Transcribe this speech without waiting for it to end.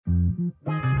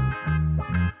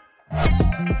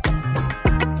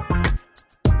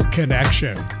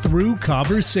Connection through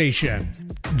conversation.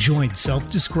 Join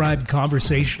self-described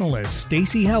conversationalist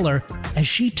Stacy Heller as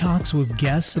she talks with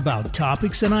guests about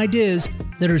topics and ideas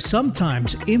that are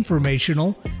sometimes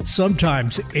informational,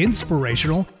 sometimes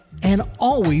inspirational, and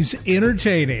always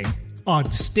entertaining on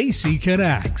Stacy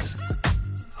Connects.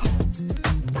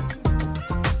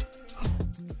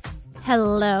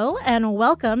 Hello and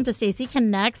welcome to Stacy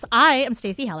Connects. I am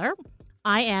Stacy Heller.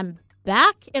 I am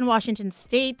back in Washington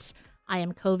State. I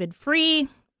am COVID-free.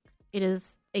 It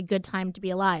is a good time to be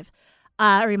alive.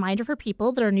 A reminder for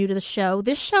people that are new to the show,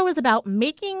 this show is about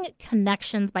making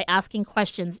connections by asking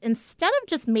questions instead of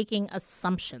just making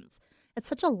assumptions. It's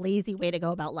such a lazy way to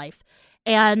go about life.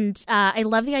 And I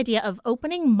love the idea of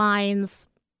opening minds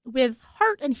with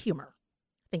heart and humor.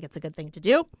 I think it's a good thing to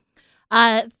do.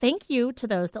 Thank you to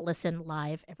those that listen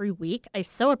live every week. I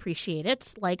so appreciate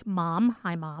it. Like Mom.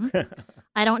 Hi, Mom.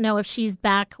 I don't know if she's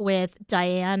back with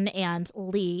Diane and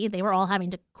Lee. They were all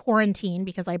having to quarantine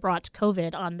because I brought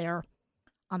COVID on their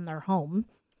home.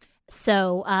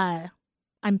 So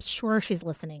I'm sure she's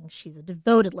listening. She's a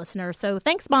devoted listener. So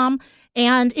thanks, Mom.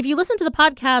 And if you listen to the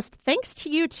podcast, thanks to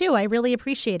you, too. I really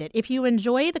appreciate it. If you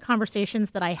enjoy the conversations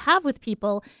that I have with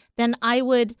people, then I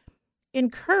would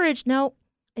implore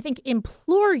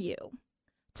you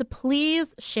to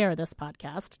please share this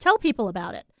podcast. Tell people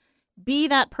about it. Be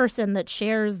that person that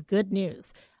shares good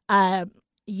news.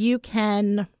 You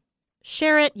can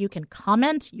share it. You can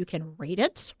comment. You can rate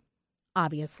it.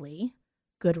 Obviously,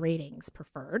 good ratings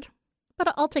preferred,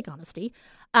 but I'll take honesty.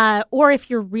 Or if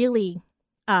you're really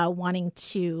wanting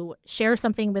to share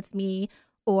something with me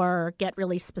or get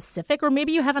really specific, or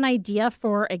maybe you have an idea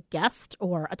for a guest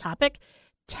or a topic,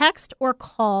 text or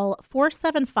call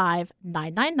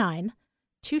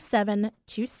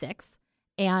 475-999-2726,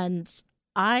 and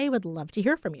I would love to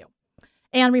hear from you.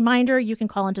 And reminder, you can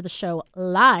call into the show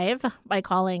live by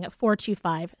calling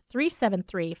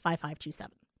 425-373-5527.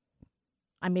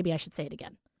 Maybe I should say it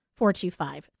again.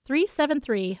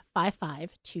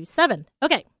 425-373-5527.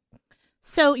 Okay,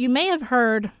 so you may have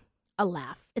heard a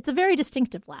laugh. It's a very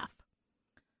distinctive laugh.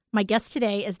 My guest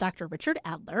today is Dr. Richard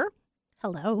Adler.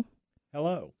 Hello.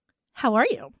 Hello. How are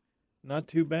you? Not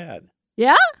too bad.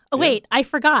 Yeah? Oh, Yeah. Wait, I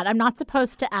forgot. I'm not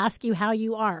supposed to ask you how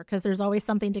you are because there's always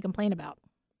something to complain about.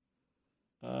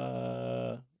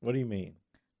 What do you mean?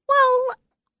 Well,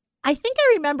 I think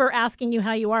I remember asking you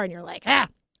how you are, and you're like,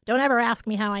 don't ever ask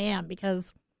me how I am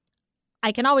because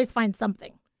I can always find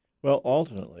something. Well,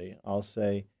 alternately, I'll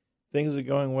say things are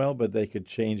going well, but they could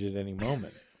change at any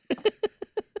moment.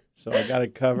 So I got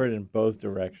it covered in both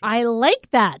directions. I like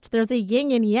that. There's a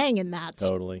yin and yang in that.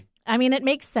 Totally. I mean, it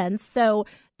makes sense. So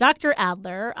Dr.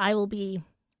 Adler, I will be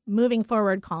moving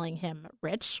forward calling him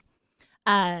Rich.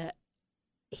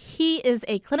 He is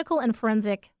a clinical and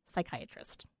forensic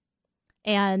psychiatrist.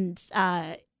 And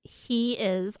I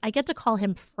get to call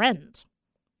him friend.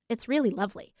 It's really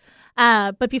lovely.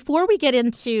 But before we get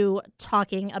into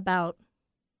talking about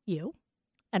you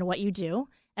and what you do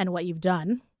and what you've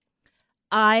done,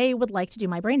 I would like to do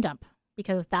my brain dump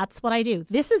because that's what I do.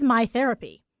 This is my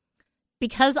therapy.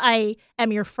 Because I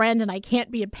am your friend and I can't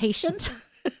be a patient,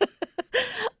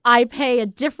 I pay a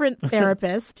different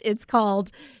therapist. It's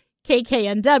called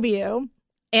KKNW.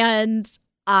 And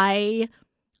I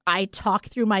talk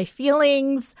through my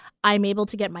feelings. I'm able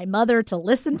to get my mother to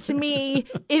listen to me.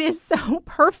 It is so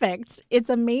perfect. It's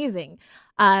amazing.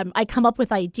 I come up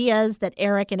with ideas that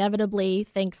Eric inevitably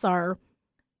thinks are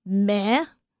meh.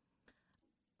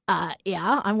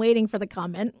 I'm waiting for the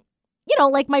comment.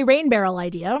 Like my rain barrel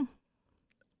idea.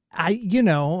 I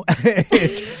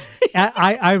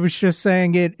was just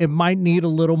saying it might need a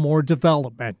little more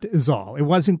development is all. It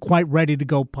wasn't quite ready to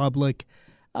go public,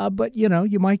 but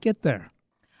you might get there.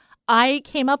 I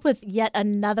came up with yet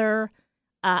another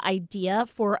idea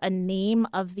for a name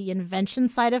of the invention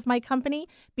side of my company.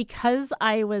 Because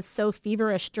I was so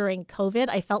feverish during COVID,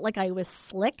 I felt like I was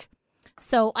slick.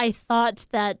 So I thought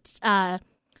that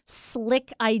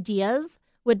Slick Ideas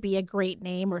would be a great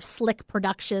name, or Slick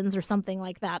Productions or something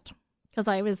like that. Because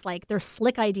I was like, they're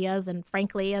slick ideas. And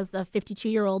frankly, as a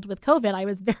 52-year-old with COVID, I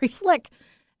was very slick.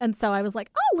 And so I was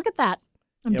like, oh, look at that.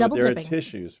 I'm double there dipping. There are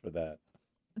tissues for that.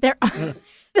 There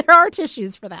are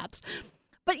tissues for that.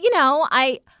 But,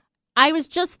 I was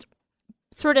just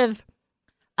sort of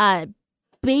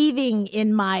bathing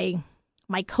in my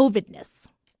COVID-ness,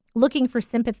 looking for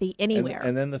sympathy anywhere.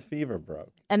 And then the fever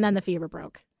broke.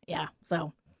 Yeah.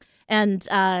 So, and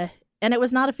it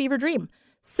was not a fever dream.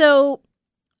 So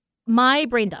my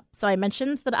brain dump. So I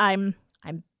mentioned that I'm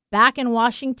back in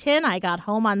Washington. I got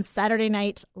home on Saturday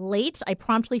night late. I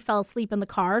promptly fell asleep in the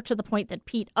car to the point that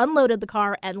Pete unloaded the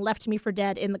car and left me for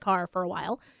dead in the car for a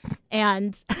while.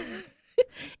 And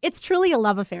it's truly a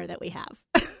love affair that we have.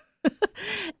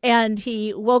 And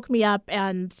he woke me up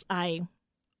and I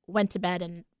went to bed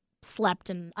and slept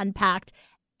and unpacked.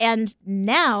 And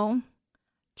now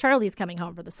Charlie's coming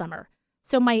home for the summer.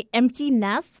 So my empty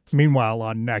nest. Meanwhile,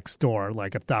 on Nextdoor,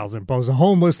 like 1,000 posts, a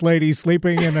homeless lady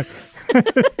sleeping in a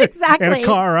exactly in a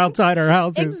car outside her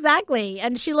house. Exactly,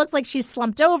 and she looks like she's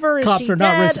slumped over. Cops are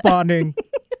not responding.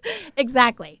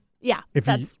 Exactly. Yeah.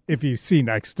 If you see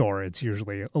Nextdoor, it's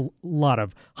usually a lot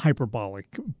of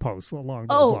hyperbolic posts along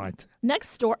those lines.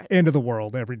 Nextdoor. End of the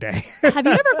world every day. Have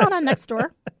you ever gone on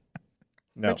Nextdoor?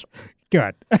 No.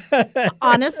 Good.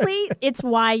 Honestly, it's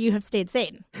why you have stayed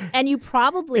sane, and you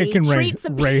probably it can treat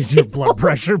some raise your blood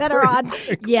pressure that are on.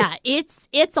 Yeah, it's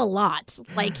a lot.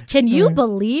 Like, can you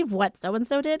believe what so and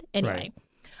so did? Anyway,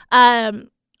 yeah,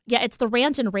 it's the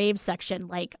rant and rave section,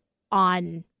 like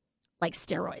on like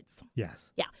steroids.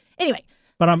 Yes. Yeah. Anyway,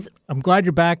 but I'm glad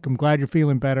you're back. I'm glad you're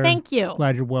feeling better. Thank you.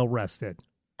 Glad you're well rested.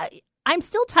 I'm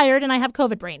still tired, and I have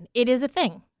COVID brain. It is a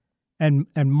thing. And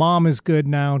Mom is good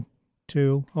now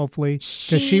too, hopefully,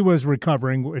 because she was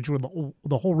recovering, which was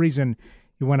the whole reason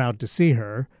you went out to see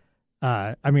her.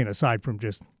 I mean, aside from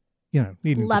just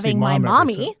needing loving to see my Mom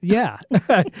mommy. Yeah,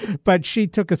 but she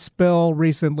took a spill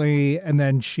recently, and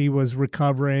then she was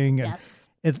recovering. And yes.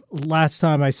 Last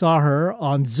time I saw her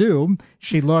on Zoom,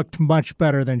 she looked much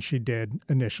better than she did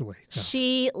initially. So.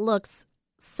 She looks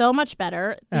so much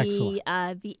better. Excellent.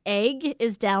 The egg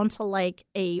is down to like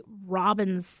a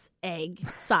robin's egg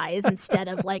size instead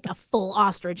of like a full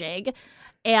ostrich egg.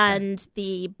 And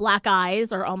the black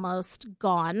eyes are almost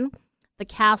gone. The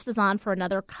cast is on for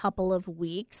another couple of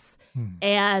weeks.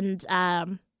 And,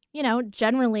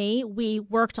 generally we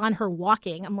worked on her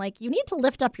walking. I'm like, you need to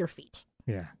lift up your feet.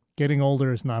 Yeah. Getting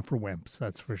older is not for wimps,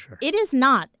 that's for sure. It is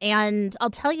not. And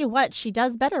I'll tell you what, she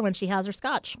does better when she has her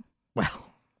scotch.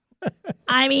 Well,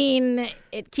 I mean,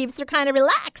 it keeps her kind of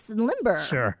relaxed and limber.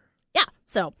 Sure. Yeah.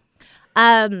 So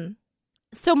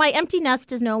my empty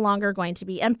nest is no longer going to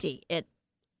be empty. It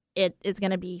is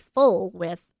going to be full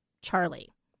with Charlie.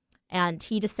 And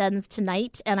he descends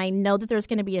tonight. And I know that there's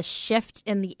going to be a shift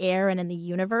in the air and in the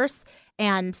universe.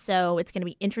 And so it's going to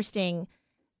be interesting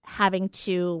having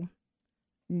to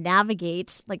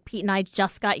navigate. Like, Pete and I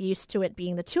just got used to it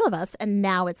being the two of us. And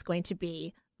now it's going to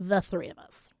be the three of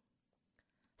us.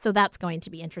 So that's going to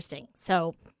be interesting.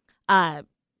 So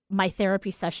my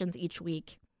therapy sessions each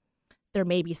week, there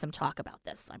may be some talk about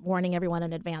this. I'm warning everyone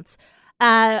in advance.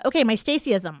 Okay, my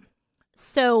Stacyism.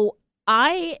 So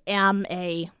I am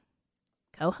a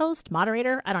co-host,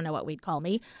 moderator, I don't know what we'd call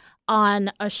me,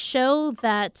 on a show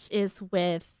that is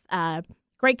with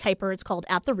Greg Kuiper. It's called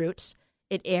At the Root.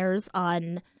 It airs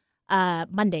on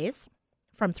Mondays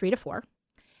from 3 to 4.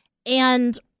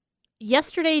 And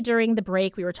yesterday during the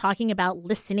break, we were talking about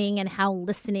listening and how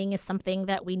listening is something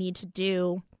that we need to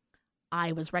do.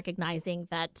 I was recognizing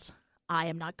that I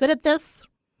am not good at this,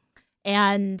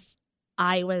 and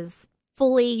I was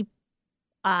fully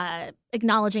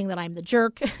acknowledging that I'm the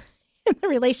jerk in the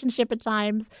relationship at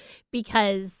times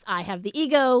because I have the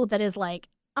ego that is like,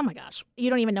 oh my gosh, you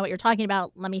don't even know what you're talking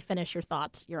about. Let me finish your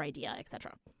thought, your idea,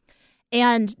 etc.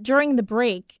 And during the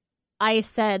break, I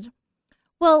said,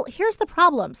 well, here's the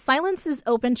problem. Silence is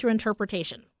open to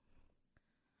interpretation.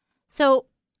 So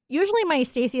usually my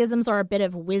Stacyisms are a bit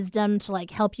of wisdom to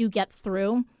like help you get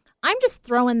through. I'm just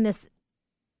throwing this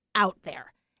out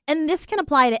there. And this can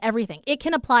apply to everything. It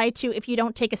can apply to if you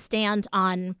don't take a stand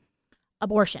on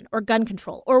abortion or gun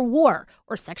control or war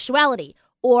or sexuality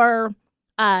or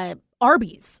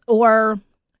Arby's or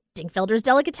Dingfelder's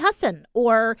Delicatessen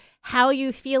or how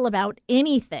you feel about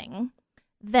anything,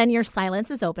 then your silence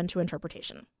is open to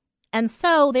interpretation. And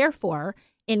so, therefore,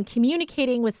 in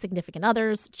communicating with significant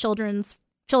others, children,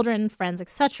 friends,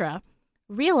 etc.,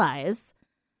 realize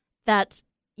that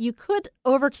you could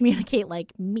over-communicate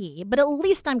like me, but at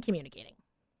least I'm communicating.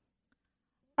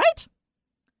 Right?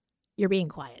 You're being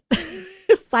quiet.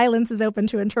 Silence is open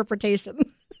to interpretation.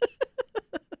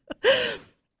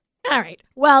 All right.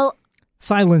 Well,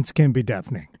 silence can be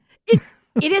deafening.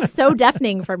 It is so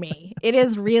deafening for me. It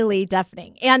is really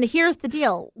deafening. And here's the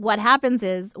deal. What happens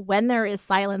is when there is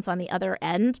silence on the other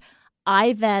end,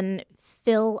 I then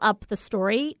fill up the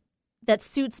story that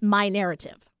suits my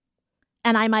narrative.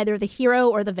 And I'm either the hero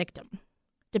or the victim,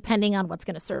 depending on what's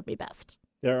going to serve me best.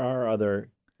 There are other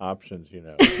options,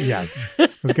 Yes. I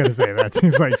was going to say, that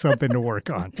seems like something to work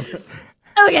on.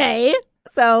 Okay.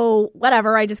 So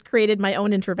whatever. I just created my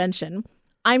own intervention.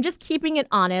 I'm just keeping it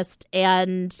honest.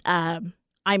 And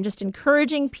I'm just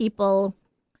encouraging people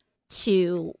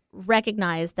to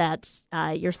recognize that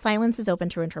your silence is open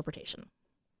to interpretation.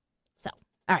 So,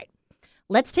 all right,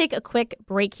 let's take a quick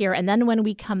break here. And then when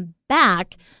we come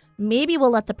back, maybe we'll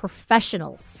let the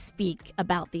professionals speak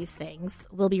about these things.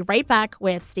 We'll be right back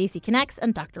with Stacy Connects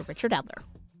and Dr. Richard Adler.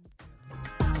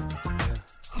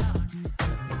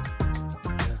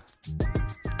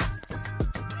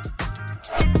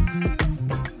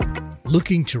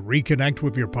 Looking to reconnect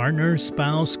with your partner,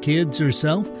 spouse, kids, or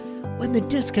self? When the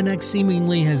disconnect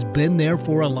seemingly has been there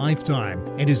for a lifetime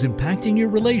and is impacting your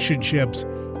relationships,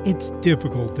 it's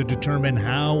difficult to determine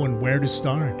how and where to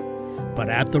start. But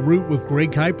At the Root with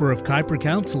Greg Kuiper of Kuiper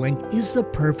Counseling is the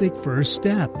perfect first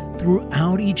step.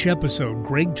 Throughout each episode,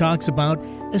 Greg talks about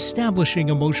establishing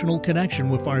emotional connection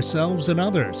with ourselves and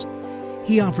others.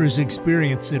 He offers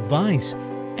experienced advice,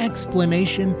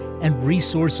 explanation, and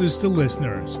resources to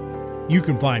listeners. You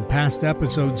can find past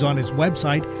episodes on his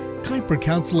website,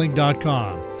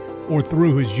 KuiperCounseling.com, or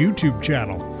through his YouTube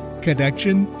channel,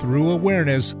 Connection Through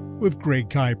Awareness with Greg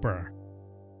Kuiper.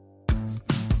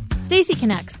 Stacy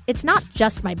Connects. It's not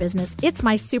just my business, it's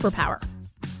my superpower.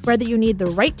 Whether you need the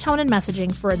right tone and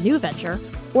messaging for a new venture,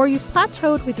 or you've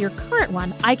plateaued with your current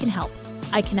one, I can help.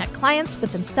 I connect clients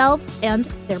with themselves and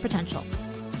their potential.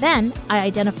 Then, I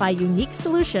identify unique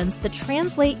solutions that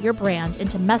translate your brand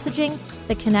into messaging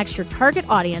that connects your target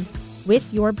audience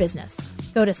with your business.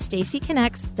 Go to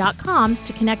stacyconnects.com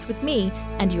to connect with me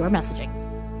and your messaging.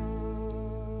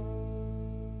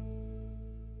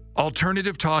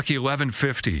 Alternative Talk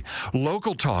 1150,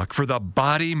 local talk for the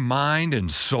body, mind,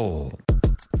 and soul.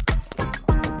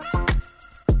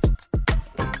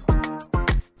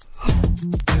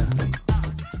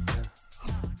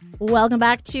 Welcome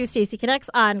back to Stacy Connects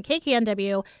on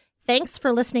KKNW. Thanks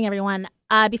for listening, everyone.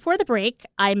 Before the break,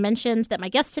 I mentioned that my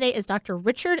guest today is Dr.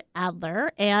 Richard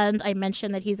Adler, and I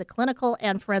mentioned that he's a clinical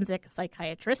and forensic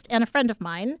psychiatrist and a friend of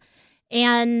mine.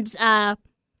 And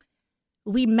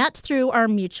we met through our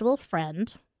mutual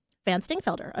friend, Vance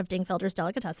Dingfelder of Dingfelder's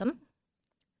Delicatessen.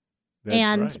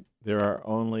 That's right. There are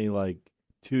only like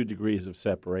 2 degrees of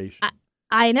separation.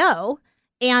 I know.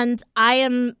 And I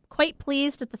am quite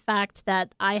pleased at the fact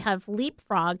that I have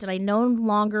leapfrogged and I no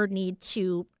longer need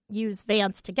to use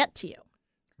Vance to get to you.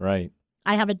 Right.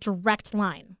 I have a direct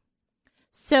line.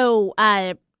 So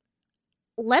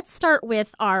let's start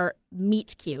with our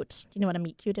meet cute. Do you know what a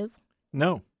meet cute is?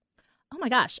 No. Oh my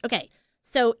gosh. Okay.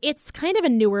 So it's kind of a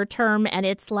newer term, and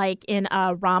it's like in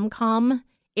a rom-com,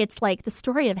 it's like the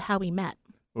story of how we met.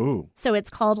 Ooh. So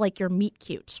it's called like your meet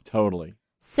cute. Totally.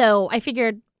 So I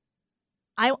figured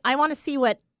I want to see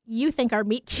what you think our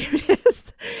meet cute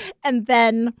is and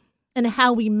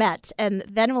how we met. And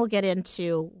then we'll get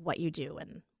into what you do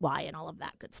and why and all of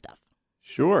that good stuff.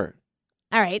 Sure.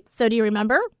 All right. So do you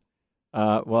remember?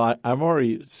 Well, I'm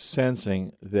already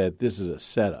sensing that this is a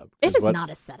setup. It is not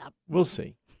a setup. We'll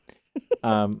see.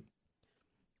 But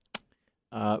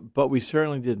we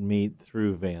certainly did meet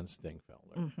through Vance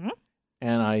Dingfelder. Mm-hmm.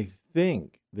 And I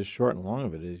think the short and long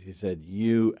of it is he said,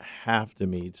 you have to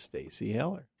meet Stacy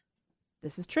Heller.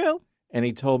 This is true. And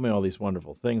he told me all these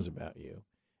wonderful things about you.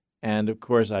 And, of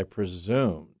course, I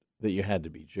presumed that you had to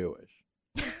be Jewish.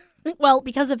 Well,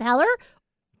 because of Heller?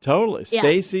 Totally. Yeah.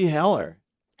 Stacy Heller.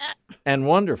 And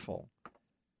wonderful.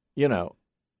 You know,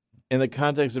 in the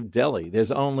context of deli,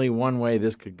 there's only one way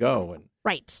this could go.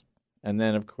 Right. And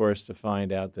then, of course, to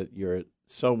find out that you're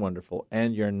so wonderful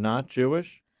and you're not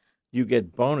Jewish, you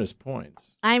get bonus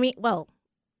points. I mean, well,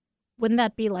 wouldn't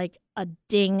that be like a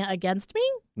ding against me?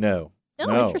 No. Oh,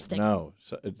 no, interesting. No.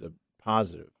 So it's a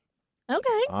positive.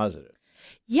 Okay. Positive.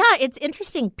 Yeah, it's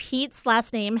interesting. Pete's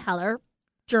last name, Heller,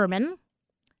 German.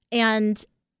 And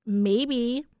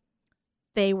maybe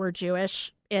they were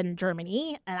Jewish in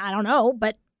Germany. And I don't know,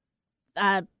 but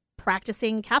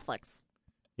practicing Catholics.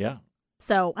 Yeah.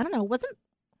 So, I don't know.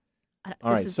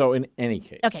 All right. So in any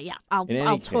case. Okay, yeah.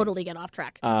 I'll totally get off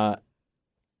track.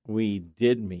 We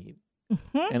did meet.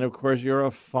 Mm-hmm. And, of course, you're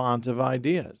a font of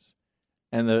ideas.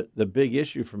 And the big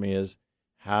issue for me is,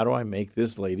 how do I make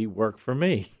this lady work for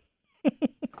me?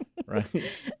 Right?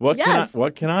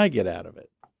 What can I get out of it?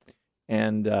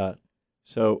 And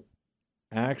so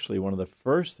actually one of the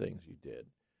first things you did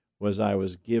was I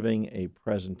was giving a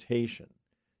presentation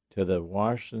to the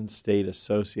Washington State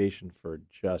Association for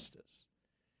Justice.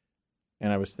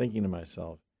 And I was thinking to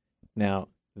myself, now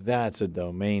that's a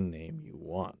domain name you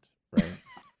want, right?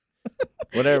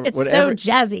 It's so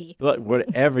jazzy.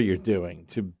 Whatever you're doing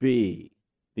to be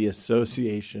the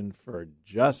Association for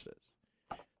Justice.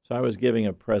 So I was giving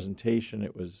a presentation.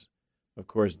 It was, of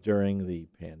course, during the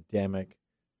pandemic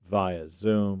via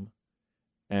Zoom.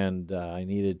 And I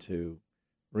needed to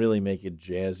really make it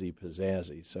jazzy,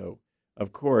 pizzazzy. So,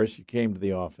 of course, you came to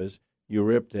the office, you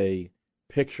ripped a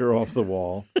picture off the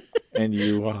wall, and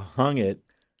you hung it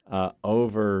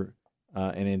over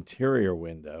an interior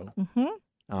window,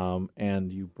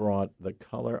 and you brought the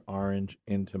color orange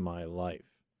into my life.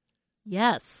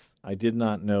 Yes. I did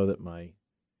not know that my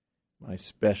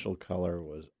special color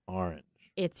was orange.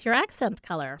 It's your accent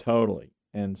color. Totally.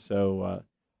 And so, of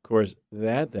course,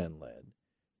 that then led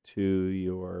to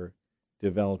your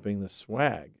developing the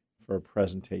swag for a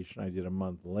presentation I did a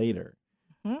month later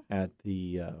at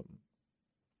the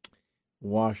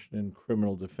Washington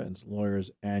Criminal Defense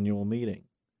Lawyers Annual Meeting,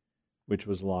 which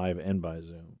was live and by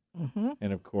Zoom.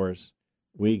 And, of course,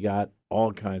 we got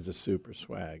all kinds of super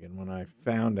swag. And when I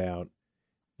found out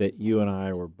that you and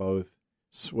I were both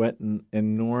sweating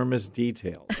enormous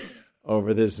details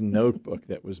over this notebook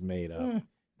that was made up,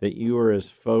 that you were as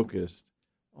focused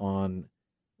on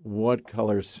what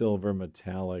color silver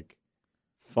metallic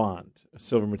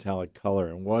color,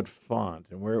 and what font,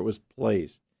 and where it was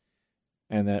placed,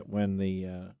 and that when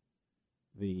the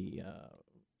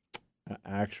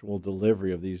actual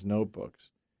delivery of these notebooks,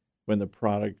 when the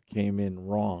product came in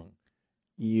wrong,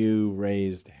 you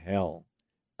raised hell.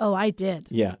 Oh, I did.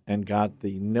 Yeah, and got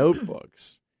the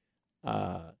notebooks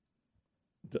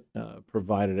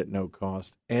provided at no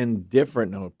cost, and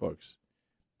different notebooks,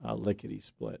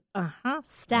 lickety-split.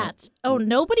 Stat. Oh,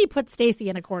 nobody put Stacy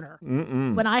in a corner.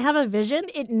 When I have a vision,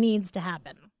 it needs to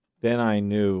happen. Then I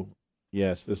knew,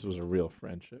 yes, this was a real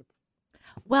friendship.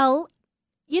 Well,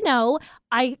 you know,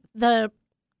 the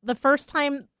first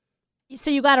time, so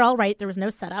you got it all right. There was no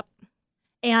setup.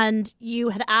 And you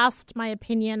had asked my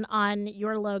opinion on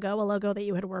your logo, a logo that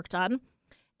you had worked on.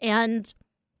 And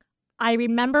I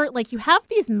remember, like, you have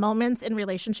these moments in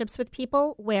relationships with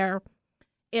people where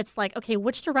it's like, okay,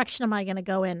 which direction am I going to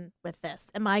go in with this?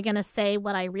 Am I going to say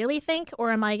what I really think,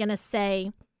 or am I going to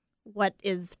say what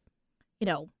is,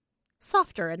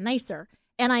 softer and nicer?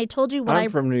 And I told you what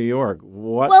I'm from New York.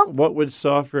 What would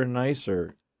softer and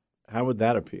nicer, how would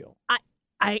that appeal?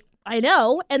 I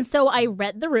know. And so I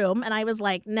read the room and I was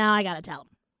like, no, I got to tell him.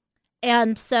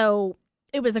 And so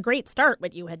it was a great start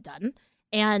what you had done.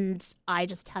 And I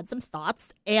just had some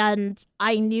thoughts. And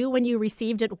I knew when you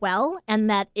received it well, and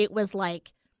that it was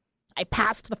like, I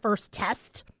passed the first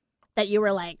test, that you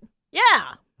were like,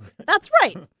 yeah, that's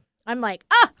right. I'm like,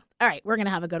 all right, we're going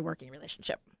to have a good working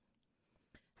relationship.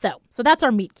 So that's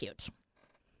our meet cute.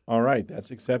 All right,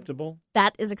 that's acceptable?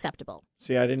 That is acceptable.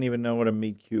 See, I didn't even know what a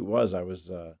meet cute was. I was,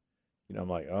 I'm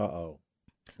like, uh-oh.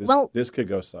 This could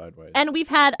go sideways. And we've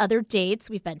had other dates.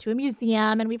 We've been to a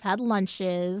museum, and we've had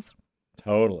lunches.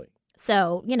 Totally.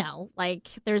 So,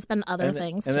 there's been other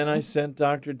things. And then I sent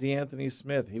Dr. D'Anthony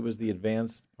Smith. He was the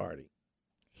advanced party.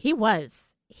 He was.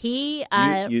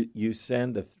 You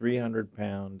send a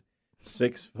 300-pound,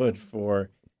 6'4"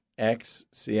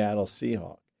 ex-Seattle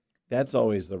Seahawk. That's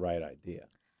always the right idea.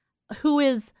 Who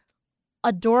is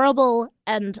adorable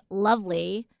and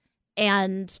lovely,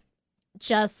 and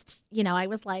just, I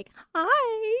was like,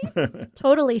 hi,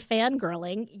 totally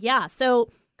fangirling. Yeah, so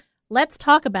let's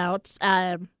talk about,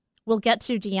 we'll get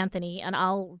to D'Anthony, and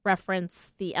I'll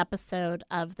reference the episode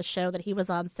of the show that he was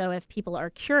on, so if people are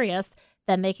curious,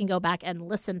 then they can go back and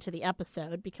listen to the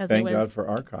episode, because Thank God for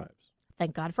archives.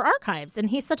 Thank God for archives, and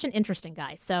he's such an interesting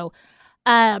guy. So,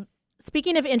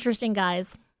 speaking of interesting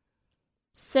guys,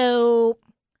 so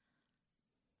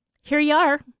here you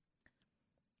are.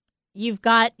 You've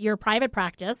got your private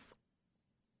practice.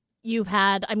 You've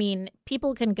had,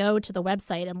 people can go to the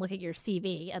website and look at your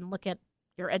CV and look at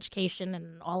your education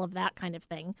and all of that kind of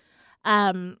thing.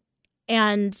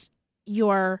 And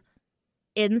you're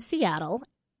in Seattle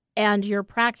and you're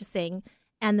practicing.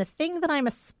 And the thing that I'm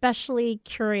especially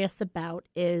curious about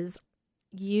is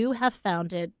you have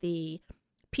founded the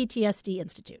PTSD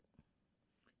Institute.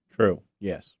 True,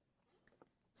 yes.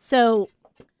 So,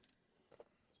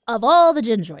 of all the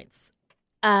gin joints,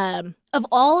 of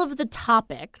all of the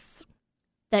topics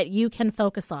that you can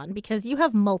focus on, because you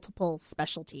have multiple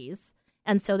specialties,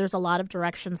 and so there's a lot of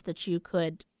directions that you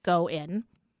could go in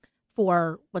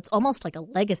for what's almost like a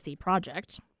legacy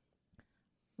project.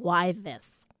 Why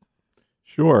this?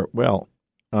 Sure. Well,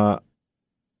 I'm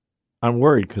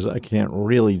worried because I can't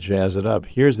really jazz it up.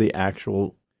 Here's the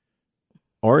actual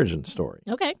origin story.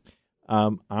 Okay.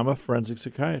 I'm a forensic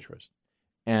psychiatrist,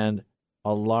 and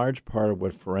a large part of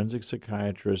what forensic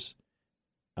psychiatrists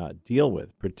deal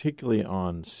with, particularly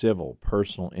on civil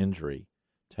personal injury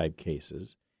type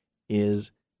cases,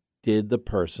 is did the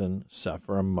person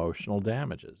suffer emotional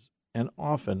damages? And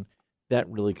often that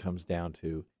really comes down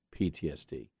to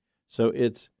PTSD. So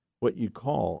it's what you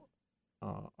call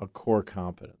a core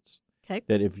competence. Okay.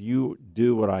 that if you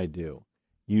do what I do,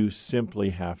 you simply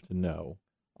have to know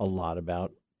a lot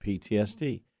about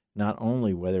PTSD, not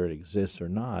only whether it exists or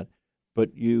not,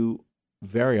 but you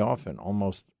very often,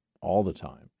 almost all the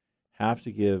time, have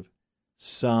to give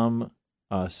some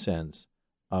sense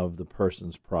of the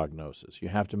person's prognosis. You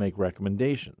have to make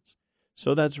recommendations.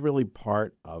 So that's really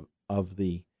part of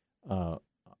that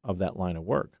line of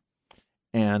work.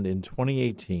 And in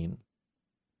 2018,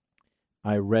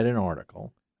 I read an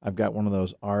article. I've got one of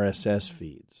those RSS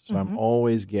feeds, so I'm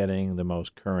always getting the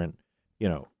most current,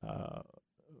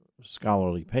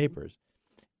 scholarly papers.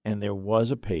 And there was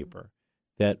a paper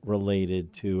that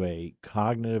related to a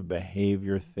cognitive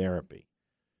behavior therapy,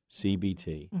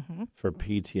 CBT, for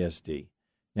PTSD.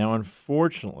 Now,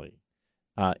 unfortunately,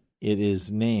 it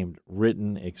is named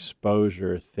written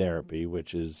exposure therapy,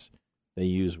 which is, they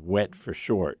use WET for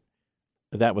short.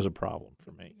 That was a problem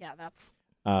for me. Yeah, that's...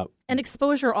 and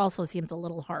exposure also seems a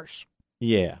little harsh.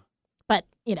 Yeah. But,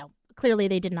 clearly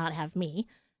they did not have me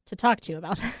to talk to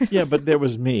about this. Yeah, but there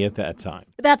was me at that time.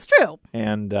 That's true.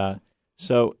 And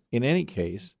so in any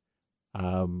case,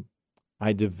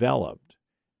 I developed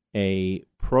a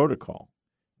protocol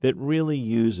that really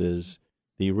uses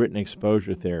the written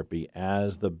exposure therapy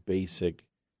as the basic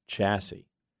chassis.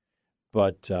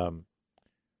 But I'm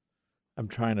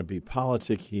trying to be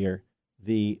politic here.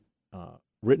 The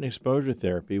written exposure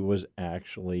therapy was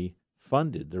actually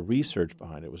funded. The research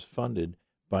behind it was funded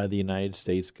by the United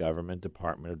States government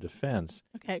Department of Defense.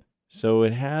 Okay. So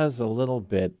it has a little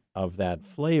bit of that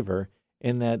flavor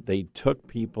in that they took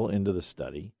people into the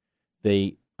study.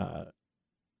 They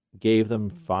gave them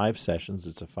 5 sessions.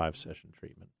 It's a 5-session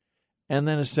treatment. And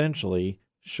then essentially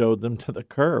showed them to the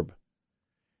curb.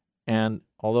 And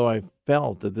although I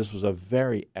felt that this was a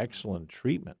very excellent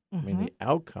treatment, I mean, the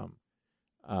outcome,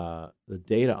 the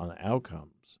data on the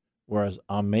outcomes was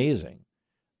amazing.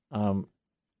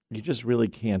 You just really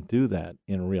can't do that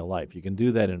in real life. You can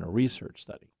do that in a research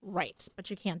study. Right, but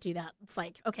you can't do that. It's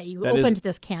like, okay, you opened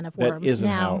this can of worms. That isn't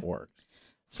now. how it works.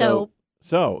 So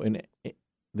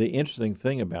The interesting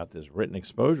thing about this written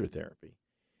exposure therapy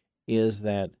is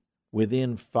that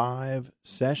within 5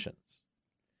 sessions,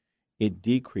 it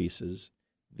decreases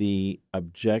the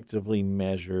objectively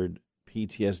measured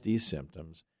PTSD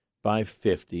symptoms by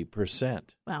 50%.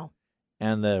 Wow.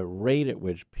 And the rate at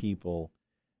which people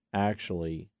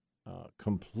actually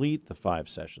complete the 5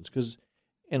 sessions, because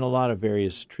in a lot of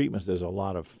various treatments, there's a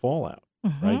lot of fallout,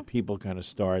 right? People kind of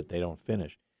start, they don't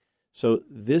finish. So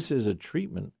this is a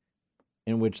treatment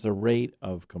in which the rate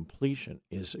of completion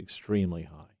is extremely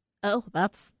high. Oh,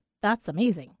 that's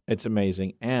amazing. It's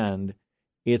amazing, and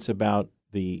it's about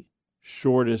the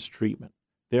shortest treatment.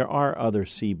 There are other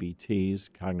CBTs,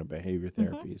 cognitive behavior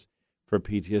therapies, for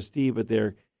PTSD, but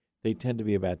they tend to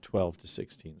be about 12 to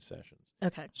 16 sessions.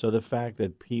 Okay. So the fact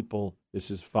that this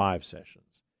is 5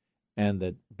 sessions, and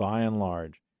that by and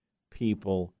large,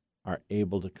 people are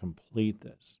able to complete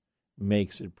this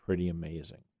makes it pretty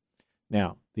amazing.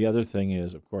 Now, the other thing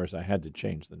is, of course, I had to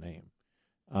change the name.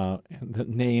 And the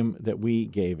name that we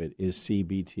gave it is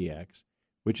CBTX,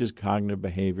 which is Cognitive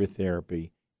Behavior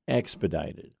Therapy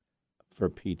Expedited for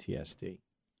PTSD.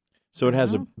 So it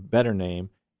has a better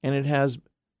name, and it has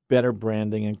better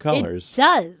branding and colors. It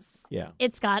does. Yeah.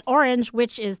 It's got orange,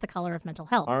 which is the color of mental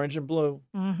health. Orange and blue.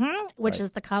 Which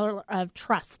is the color of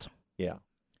trust. Yeah.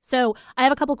 So I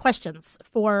have a couple questions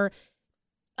for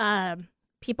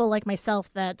people like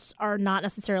myself that are not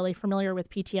necessarily familiar with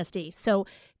PTSD. So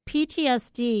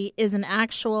PTSD is an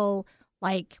actual,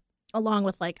 along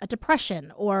with a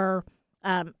depression or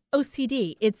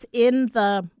OCD. It's in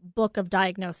the book of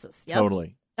diagnosis. Yes?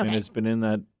 Totally. Okay. And it's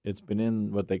been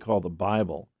in what they call the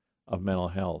Bible of mental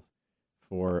health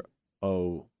for,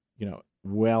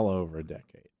 well over a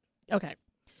decade. Okay.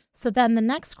 So then the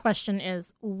next question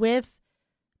is, with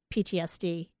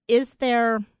PTSD, is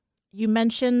there, you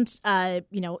mentioned,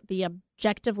 the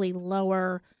objectively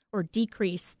lower or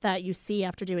decrease that you see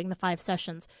after doing the 5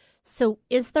 sessions. So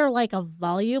is there a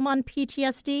volume on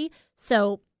PTSD?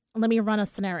 So let me run a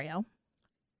scenario.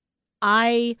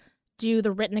 I do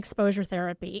the written exposure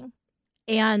therapy,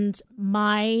 and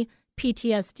my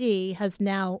PTSD has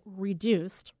now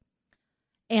reduced.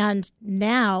 And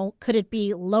now, could it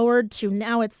be lowered to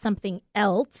now it's something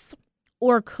else?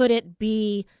 Or could it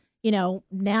be,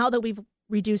 now that we've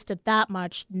reduced it that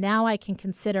much, now I can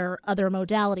consider other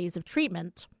modalities of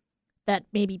treatment that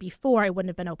maybe before I wouldn't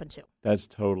have been open to? That's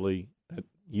totally,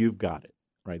 you've got it,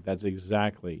 right? That's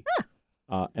exactly.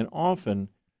 And often,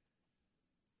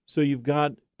 so you've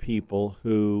got people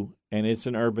who, and it's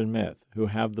an urban myth, who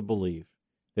have the belief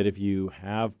that if you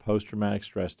have post-traumatic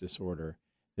stress disorder,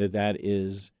 that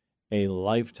is a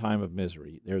lifetime of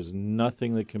misery. There's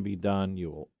nothing that can be done. You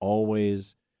will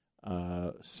always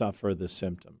suffer the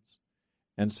symptoms.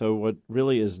 And so what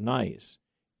really is nice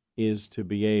is to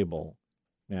be able,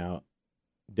 now,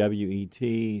 WET,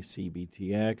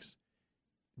 CBTX,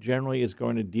 generally is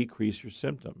going to decrease your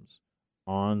symptoms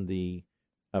on the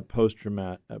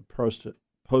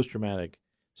post-traumatic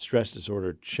stress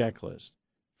disorder checklist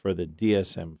for the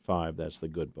DSM-5. That's the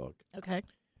good book. Okay.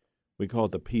 We call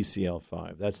it the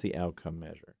PCL-5. That's the outcome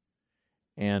measure.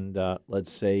 And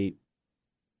let's say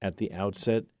at the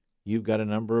outset, you've got a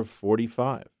number of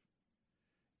 45.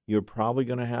 You're probably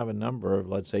going to have a number of,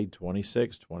 let's say,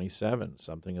 26, 27,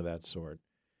 something of that sort.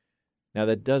 Now,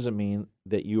 that doesn't mean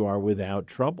that you are without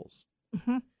troubles.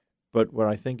 Mm-hmm. But what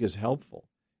I think is helpful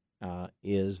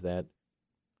is that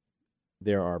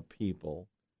there are people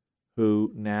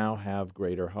who now have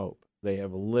greater hope. They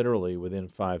have literally, within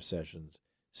 5 sessions,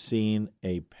 seen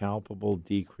a palpable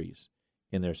decrease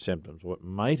in their symptoms, what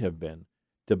might have been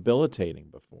debilitating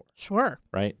before. Sure.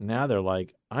 Right? Now they're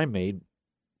like, I made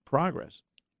progress.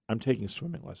 I'm taking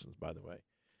swimming lessons, by the way.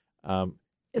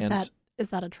 Is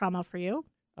that a trauma for you?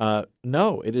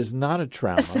 No, it is not a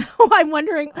trauma. So I'm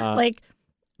wondering,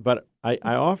 But I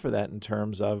offer that in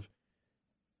terms of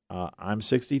I'm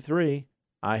 63.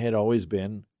 I had always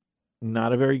been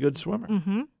not a very good swimmer.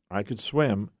 Mm-hmm. I could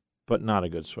swim, but not a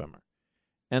good swimmer.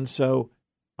 And so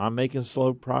I'm making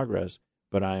slow progress,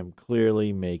 but I am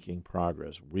clearly making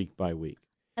progress week by week.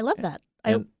 I love that.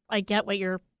 I get what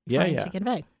you're trying to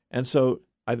convey. And so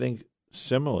I think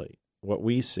similarly, what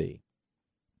we see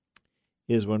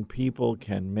is when people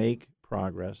can make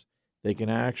progress, they can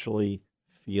actually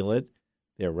feel it.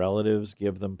 Their relatives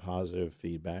give them positive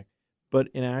feedback. But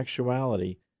in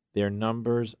actuality, their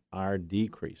numbers are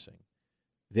decreasing.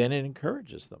 Then it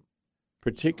encourages them,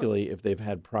 particularly if they've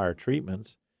had prior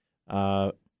treatments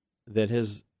that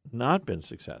has not been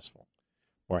successful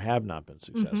or have not been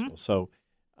successful. So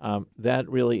that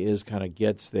really is kind of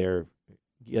gets them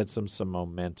some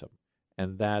momentum,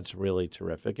 and that's really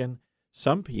terrific. And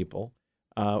some people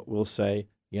will say,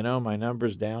 my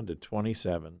number's down to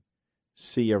 27.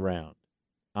 See you around.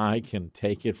 I can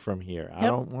take it from here. Yep.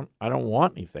 I don't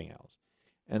want anything else.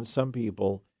 And some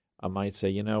people might say,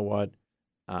 you know what,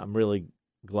 I'm really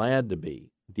glad to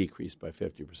be decreased by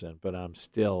 50%, but I'm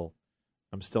still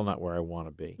not where I want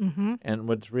to be. Mm-hmm. And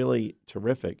what's really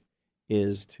terrific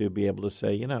is to be able to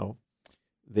say,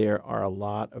 there are a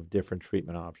lot of different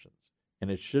treatment options.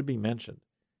 And it should be mentioned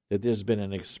that there's been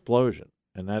an explosion,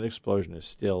 and that explosion is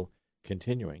still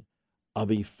continuing,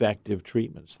 of effective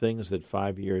treatments, things that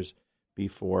 5 years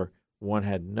before one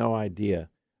had no idea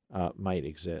might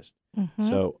exist. Mm-hmm.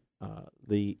 So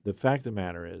the fact of the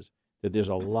matter is that there's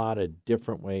a lot of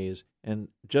different ways, and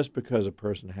just because a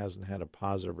person hasn't had a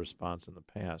positive response in the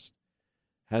past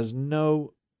has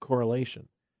no correlation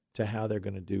to how they're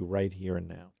going to do right here and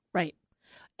now. Right.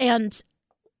 And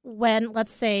when,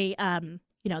 let's say,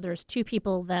 there's 2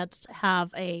 people that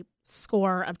have a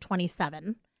score of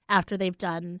 27 after they've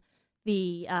done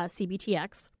the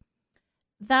CBTX,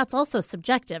 that's also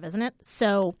subjective, isn't it?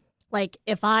 So,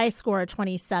 if I score a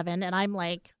 27 and I'm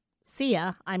like, see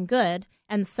ya, I'm good,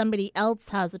 and somebody else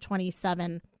has a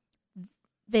 27,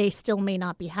 they still may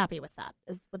not be happy with that.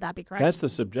 Would that be correct? That's the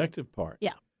subjective part.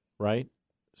 Yeah. Right?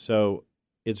 So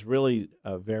it's really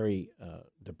very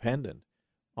dependent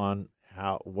on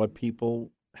how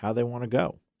they want to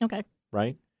go. Okay.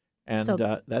 Right? And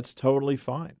that's totally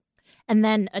fine. And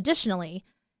then additionally,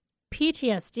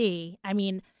 PTSD,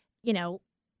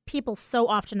 people so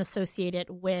often associate it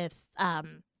with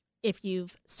if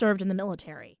you've served in the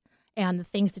military and the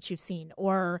things that you've seen,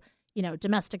 or,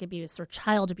 domestic abuse or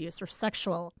child abuse or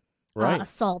sexual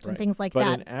assault and things like that.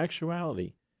 But in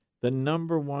actuality, the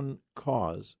number one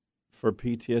cause for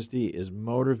PTSD is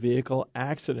motor vehicle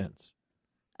accidents.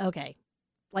 Okay.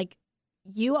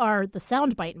 You are the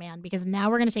soundbite man, because now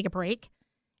we're going to take a break.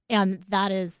 And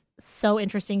that is so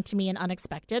interesting to me and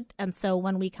unexpected. And so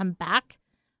when we come back,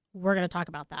 we're going to talk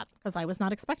about that, because I was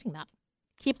not expecting that.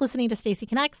 Keep listening to Stacy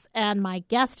Connects and my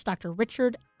guest, Dr.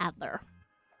 Richard Adler.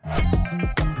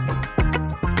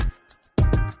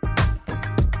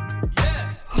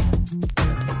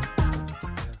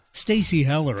 Stacy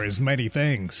Heller is many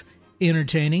things.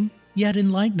 Entertaining, yet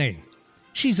enlightening.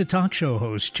 She's a talk show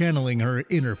host channeling her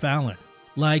inner Fallon.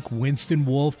 Like Winston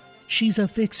Wolfe, she's a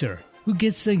fixer who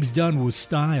gets things done with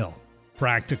style.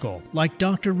 Practical, like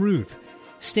Dr. Ruth.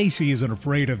 Stacy isn't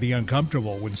afraid of the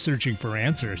uncomfortable when searching for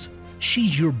answers.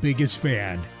 She's your biggest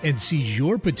fan and sees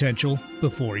your potential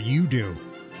before you do.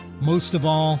 Most of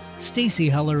all, Stacy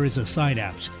Heller is a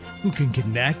synapse who can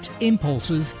connect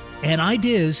impulses and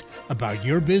ideas about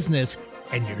your business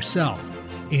and yourself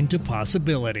into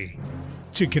possibility.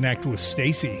 To connect with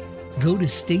Stacy, go to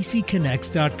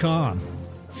stacyconnects.com.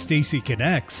 Stacy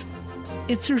Connects.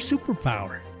 It's her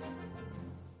superpower.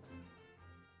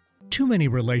 Too many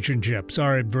relationships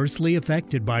are adversely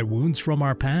affected by wounds from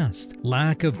our past.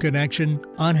 Lack of connection,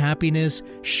 unhappiness,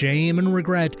 shame, and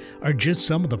regret are just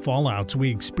some of the fallouts we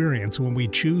experience when we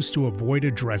choose to avoid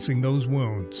addressing those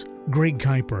wounds. Greg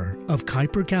Kuiper of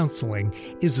Kuiper Counseling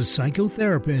is a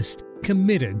psychotherapist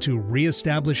committed to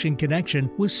reestablishing connection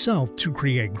with self to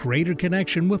create greater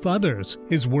connection with others.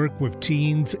 His work with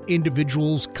teens,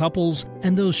 individuals, couples,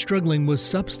 and those struggling with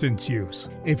substance use.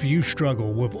 If you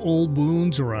struggle with old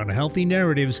wounds or unhealthy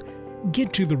narratives,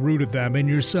 get to the root of them in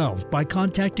yourself by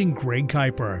contacting Greg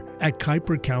Kuiper at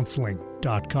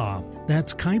kuipercounseling.com.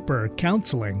 That's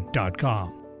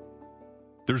kuipercounseling.com.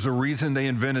 There's a reason they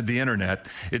invented the internet.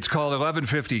 It's called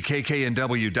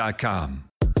 1150kknw.com.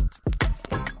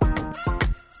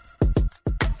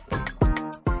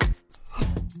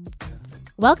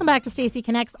 Welcome back to Stacy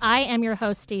Connects. I am your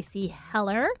host, Stacy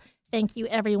Heller. Thank you,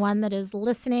 everyone that is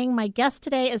listening. My guest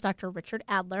today is Dr. Richard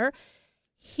Adler.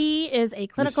 He is a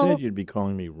clinical... You said you'd be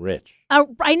calling me Rich.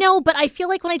 I know, but I feel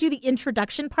like when I do the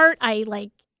introduction part,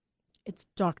 it's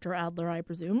Dr. Adler, I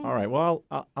presume. All right. Well,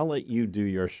 I'll let you do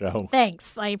your show.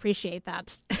 Thanks. I appreciate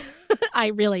that. I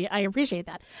appreciate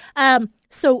that.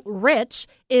 So Rich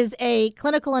is a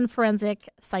clinical and forensic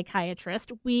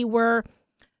psychiatrist. We were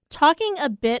talking a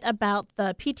bit about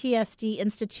the PTSD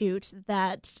Institute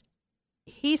that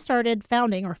he founded in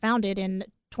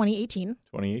 2018.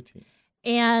 2018.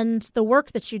 And the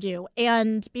work that you do.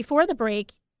 And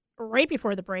right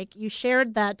before the break, you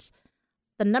shared that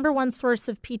the number one source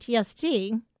of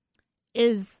PTSD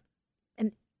is a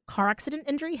car accident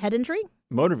injury, head injury?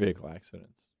 Motor vehicle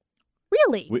accidents.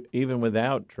 Really? Even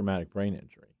without traumatic brain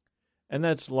injury. And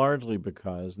that's largely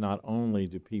because not only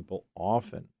do people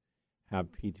often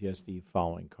have PTSD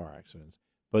following car accidents,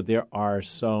 but there are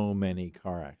so many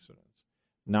car accidents.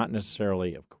 Not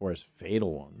necessarily, of course,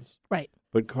 fatal ones. Right.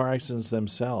 But car accidents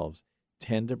themselves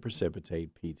tend to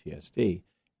precipitate PTSD.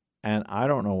 And I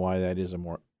don't know why that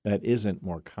isn't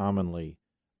more commonly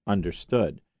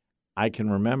understood. I can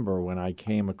remember when I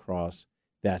came across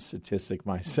that statistic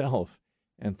myself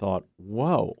and thought,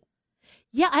 whoa.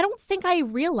 Yeah, I don't think I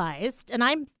realized, and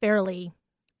I'm fairly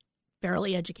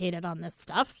educated on this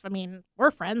stuff. I mean,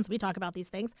 we're friends. We talk about these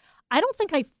things. I don't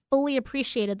think I fully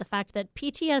appreciated the fact that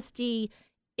PTSD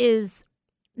is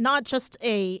not just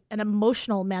an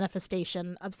emotional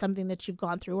manifestation of something that you've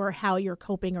gone through or how you're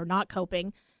coping or not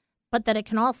coping, but that it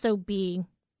can also be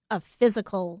a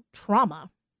physical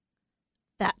trauma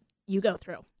that you go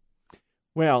through.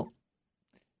 Well,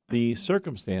 the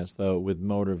circumstance, though, with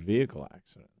motor vehicle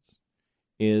accidents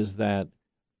is that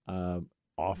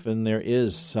often there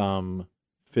is some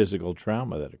physical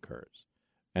trauma that occurs,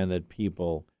 and that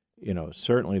people,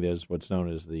 certainly there's what's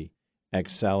known as the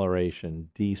acceleration,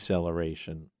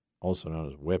 deceleration, also known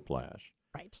as whiplash.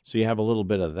 Right. So you have a little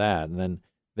bit of that, and then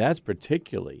that's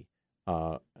particularly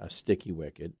a sticky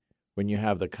wicket when you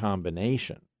have the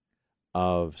combination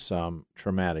of some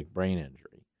traumatic brain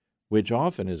injury, which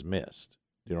often is missed.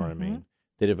 Do you know what I mean?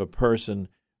 That if a person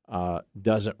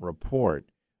doesn't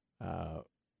report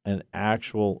an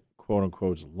actual,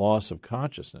 quote-unquote, loss of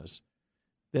consciousness,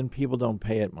 then people don't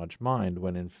pay it much mind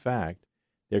when, in fact,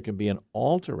 there can be an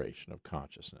alteration of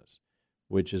consciousness,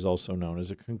 which is also known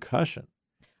as a concussion.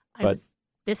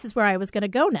 This is where I was going to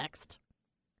go next.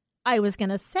 I was going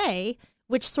to say,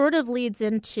 which sort of leads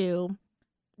into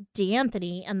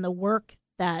D'Anthony and the work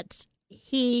that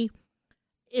he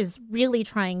is really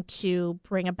trying to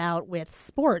bring about with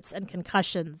sports and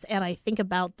concussions. And I think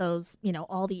about those,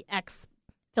 all the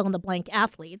fill-in-the-blank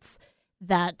athletes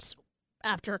that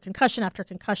after concussion after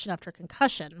concussion after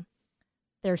concussion,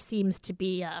 there seems to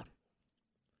be an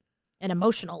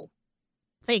emotional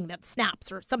thing that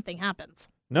snaps or something happens.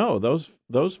 No,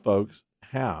 those folks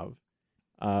have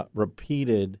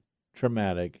repeated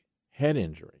traumatic head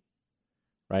injury,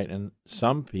 right? And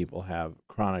some people have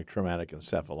chronic traumatic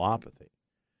encephalopathy.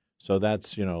 So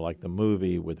that's, like the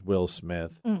movie with Will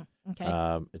Smith,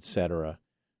 et cetera.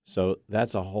 So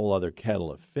that's a whole other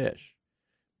kettle of fish.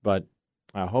 But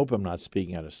I hope I'm not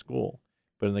speaking out of school.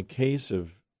 But in the case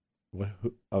of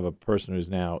a person who's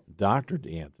now Dr.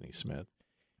 D'Anthony Smith,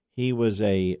 he was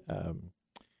on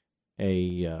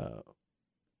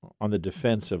the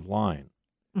defensive line.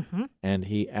 Mm-hmm. And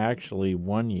he actually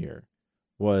one year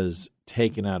was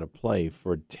taken out of play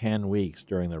for 10 weeks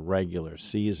during the regular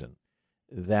season.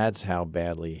 That's how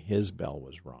badly his bell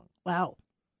was rung. Wow.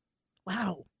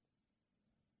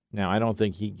 Now, I don't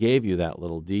think he gave you that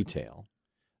little detail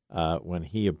when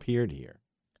he appeared here.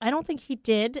 I don't think he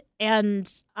did.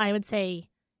 And I would say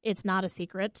it's not a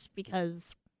secret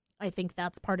because I think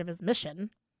that's part of his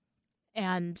mission.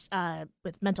 And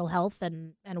with mental health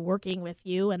and working with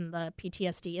you and the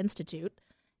PTSD Institute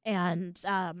and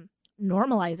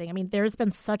normalizing. I mean, there's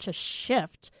been such a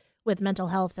shift with mental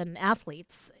health and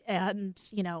athletes and,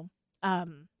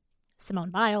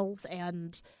 Simone Biles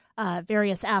and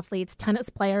various athletes, tennis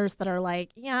players that are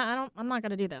like, I'm not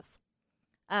going to do this.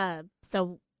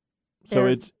 So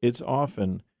it's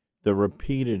often the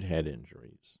repeated head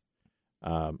injuries.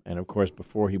 And of course,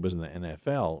 before he was in the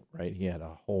NFL, right, he had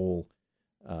a whole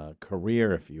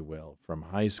career, if you will, from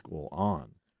high school on,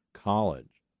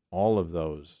 college, all of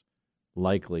those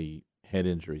likely head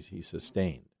injuries he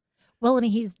sustained. Well, and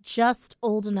he's just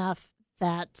old enough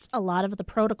that a lot of the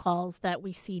protocols that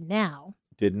we see now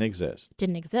didn't exist.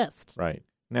 Right.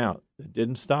 Now, it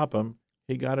didn't stop him.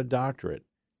 He got a doctorate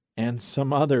and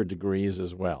some other degrees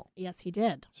as well. Yes, he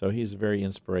did. So he's a very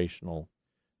inspirational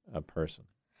person.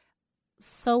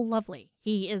 So lovely.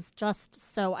 He is just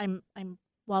so I'm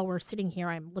while we're sitting here,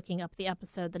 I'm looking up the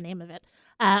episode, the name of it.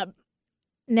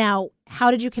 Now,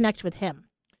 how did you connect with him?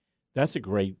 That's a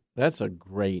great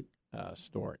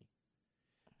story.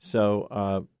 So,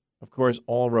 of course,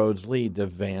 all roads lead to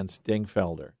Vance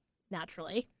Dingfelder.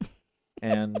 Naturally.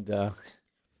 And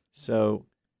so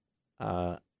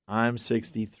I'm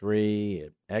 63.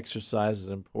 Exercise is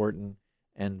important.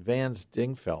 And Vance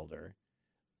Dingfelder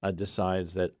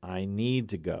decides that I need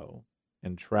to go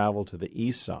and travel to the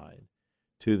east side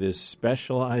to this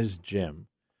specialized gym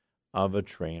of a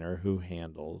trainer who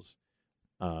handles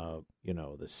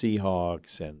the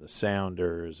Seahawks and the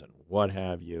Sounders and what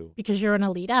have you. Because you're an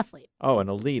elite athlete. Oh, an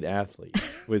elite athlete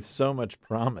with so much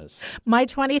promise. My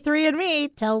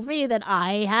 23andMe tells me that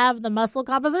I have the muscle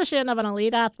composition of an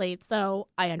elite athlete, so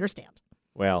I understand.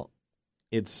 Well,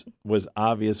 it was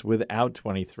obvious without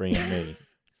 23andMe.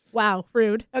 Wow,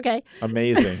 rude. Okay.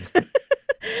 Amazing.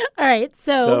 All right,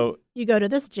 so you go to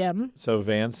this gym. So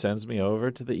Vance sends me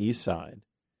over to the east side.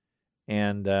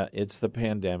 And it's the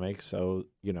pandemic, so,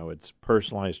 it's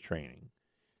personalized training.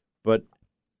 But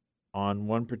on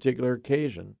one particular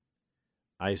occasion,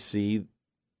 I see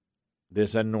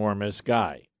this enormous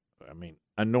guy. I mean,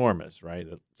 enormous, right?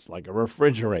 It's like a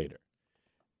refrigerator.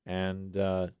 And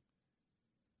I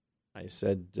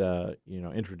said,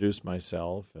 introduced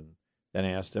myself and then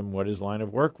asked him what his line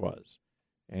of work was.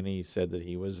 And he said that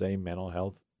he was a mental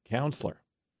health counselor.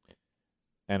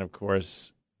 And, of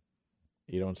course,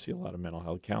 you don't see a lot of mental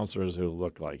health counselors who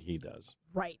look like he does.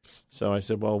 Right. So I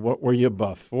said, well, what were you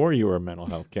before you were a mental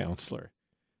health counselor?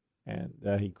 And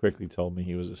he quickly told me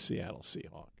he was a Seattle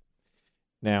Seahawk.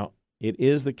 Now, it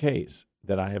is the case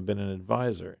that I have been an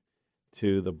advisor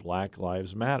to the Black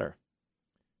Lives Matter.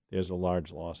 There's a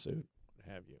large lawsuit,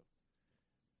 what have you.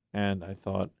 And I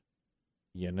thought,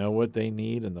 you know what they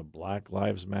need in the Black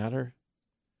Lives Matter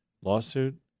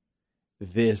lawsuit?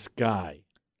 This guy.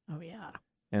 Oh, yeah.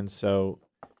 And so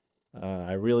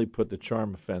I really put the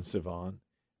charm offensive on,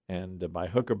 and by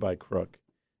hook or by crook,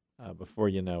 before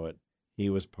you know it, he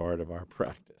was part of our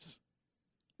practice.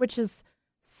 Which is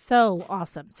so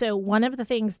awesome. So one of the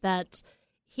things that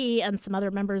he and some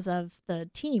other members of the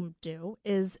team do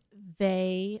is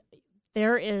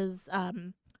there is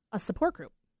a support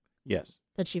group. Yes.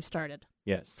 That you've started.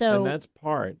 Yes. So, and that's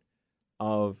part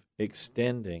of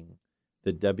extending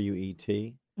the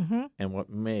WET. Mm-hmm. And what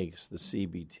makes the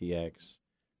CBTX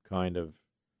kind of,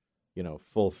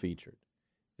 full-featured,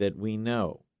 that we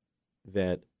know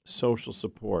that social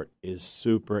support is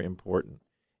super important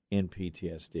in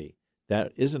PTSD.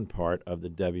 That isn't part of the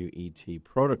WET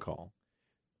protocol,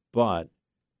 but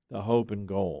the hope and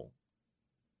goal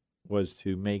was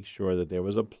to make sure that there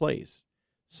was a place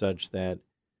such that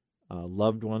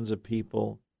loved ones of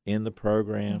people in the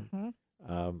program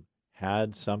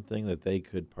had something that they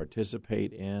could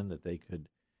participate in, that they could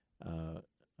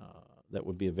that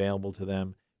would be available to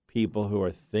them. People who are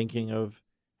thinking of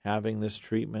having this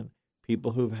treatment,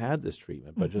 people who've had this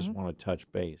treatment but just want to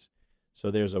touch base. So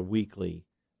there's a weekly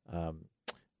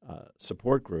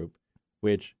support group,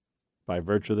 which by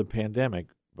virtue of the pandemic,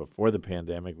 before the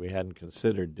pandemic, we hadn't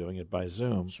considered doing it by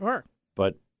Zoom. Sure.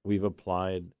 But we've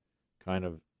applied kind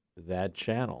of that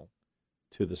channel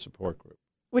to the support group.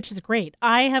 Which is great.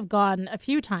 I have gone a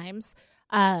few times.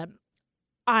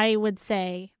 I would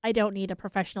say I don't need a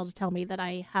professional to tell me that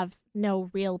I have no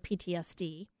real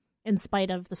PTSD in spite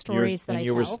of the stories that I tell.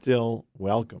 You were still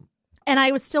welcome. And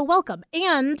I was still welcome.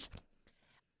 And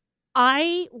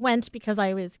I went because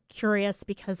I was curious,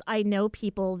 because I know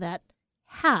people that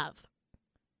have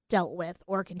dealt with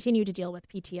or continue to deal with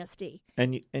PTSD.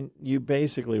 And you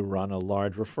basically run a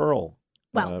large referral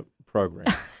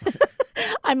program.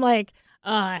 I'm like,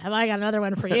 have I got another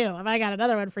one for you? Have I got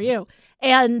another one for you?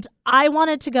 And I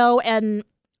wanted to go and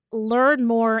learn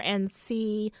more and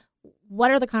see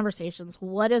what are the conversations,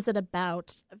 what is it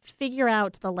about, figure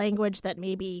out the language that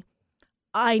maybe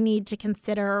I need to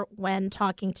consider when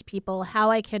talking to people, how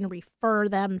I can refer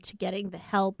them to getting the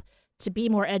help to be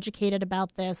more educated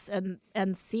about this,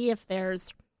 and see if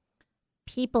there's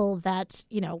people that,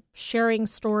 sharing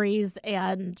stories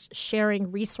and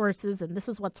sharing resources, and this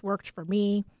is what's worked for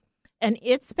me. And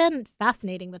it's been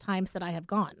fascinating the times that I have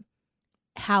gone,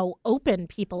 how open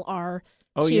people are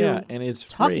to and it's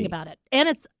talking free. about it. And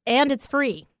it's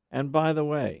free. And by the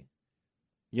way,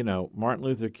 Martin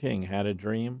Luther King had a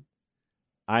dream.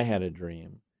 I had a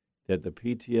dream that the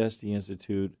PTSD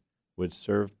Institute would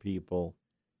serve people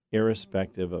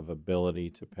irrespective of ability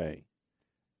to pay.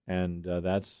 And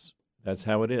that's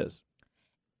how it is.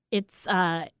 It's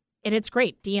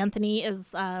great. D'Anthony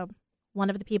is one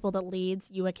of the people that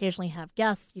leads. You occasionally have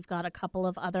guests. You've got a couple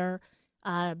of other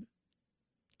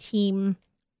team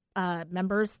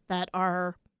members that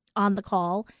are on the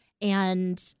call.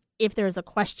 And if there's a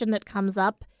question that comes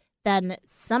up, then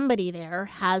somebody there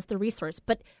has the resource.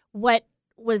 But what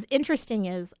was interesting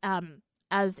is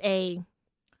as a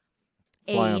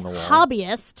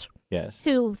hobbyist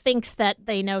who thinks that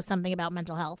they know something about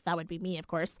mental health, that would be me, of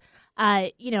course,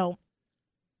 it's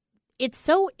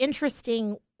so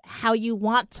interesting how you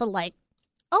want to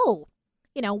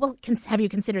have you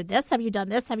considered this? Have you done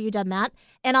this? Have you done that?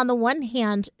 And on the one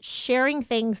hand, sharing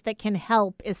things that can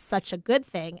help is such a good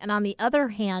thing. And on the other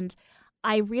hand,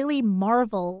 I really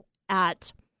marvel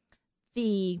at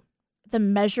the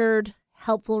measured,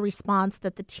 helpful response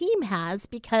that the team has,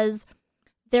 because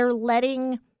they're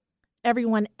letting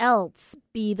everyone else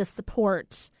be the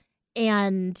support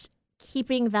and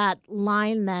keeping that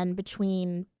line then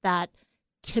between that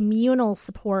communal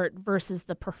support versus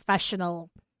the professional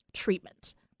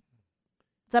treatment.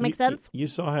 Does that make sense? You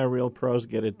saw how real pros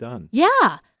get it done.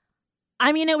 Yeah.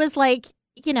 I mean, it was like,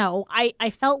 I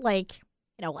felt like,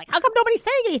 how come nobody's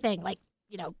saying anything? Like,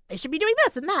 they should be doing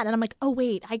this and that. And I'm like, oh,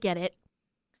 wait, I get it.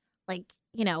 Like,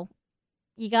 you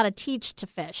got to teach to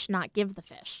fish, not give the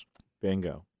fish.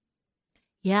 Bingo.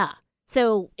 Yeah.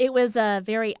 So it was a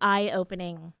very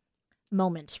eye-opening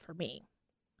moment for me.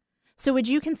 So would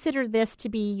you consider this to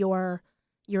be your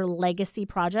legacy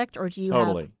project, or do you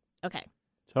Totally. Okay.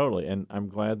 Totally. And I'm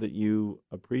glad that you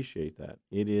appreciate that.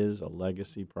 It is a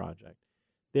legacy project.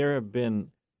 There have been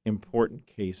important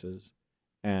cases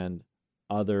and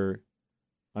other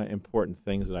important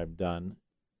things that I've done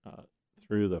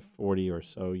through the 40 or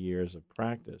so years of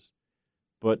practice.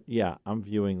 But yeah, I'm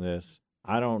viewing this.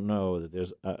 I don't know that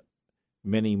there's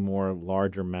many more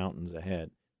larger mountains ahead.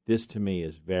 This to me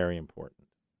is very important.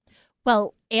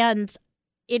 Well, and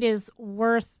it is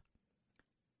worth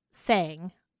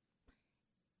saying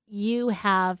you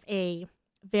have a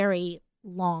very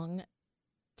long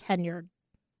tenured,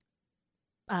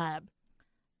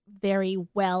 very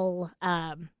well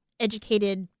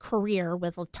educated career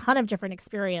with a ton of different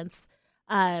experience.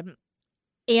 And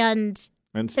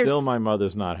still my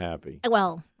mother's not happy.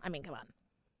 Well, I mean, come on.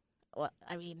 Well,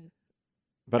 I mean,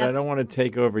 but I don't want to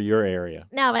take over your area.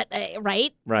 No, but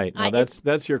right? Right. No,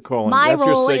 that's your calling. My that's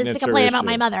role your is to complain about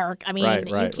my mother. I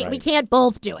mean, we can't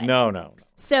both do it. No.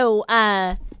 So,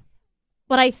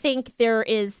 but I think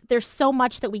there's so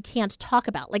much that we can't talk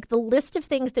about. Like the list of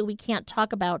things that we can't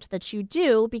talk about that you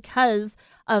do because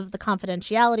of the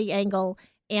confidentiality angle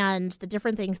and the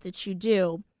different things that you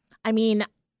do. I mean,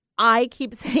 I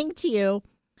keep saying to you,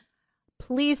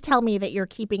 please tell me that you're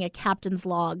keeping a captain's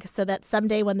log so that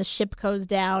someday when the ship goes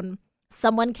down,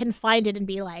 someone can find it and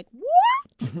be like,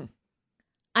 what?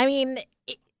 I mean,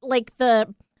 like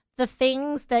the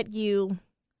things that you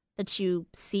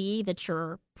see, that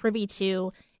you're privy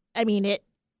to, I mean,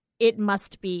 it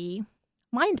must be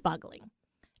mind-boggling.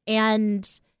 And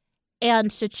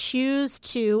to choose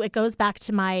to, it goes back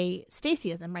to my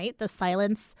Stacyism, right? The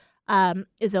silence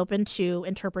is open to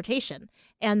interpretation.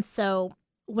 And so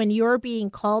when you're being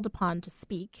called upon to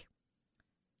speak,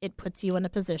 it puts you in a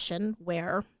position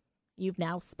where you've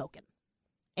now spoken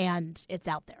and it's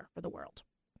out there for the world.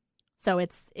 So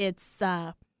it's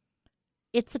a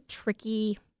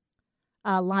tricky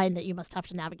line that you must have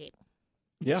to navigate.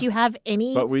 Yeah. Do you have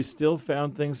any? But we still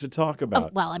found things to talk about. Oh,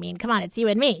 well, I mean, come on, it's you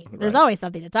and me. Right. There's always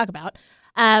something to talk about.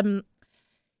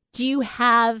 Do you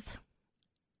have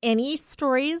any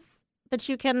stories that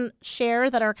you can share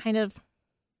that are kind of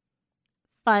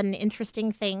fun,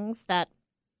 interesting things that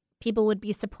people would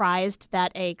be surprised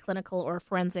that a clinical or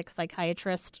forensic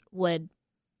psychiatrist would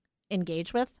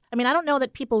engage with? I mean, I don't know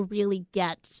that people really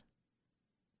get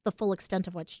the full extent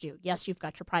of what you do. Yes, you've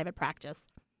got your private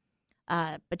practice,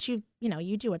 but you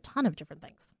do a ton of different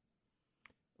things.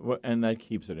 Well, and that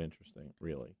keeps it interesting,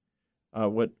 really.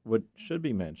 What should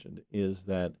be mentioned is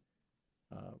that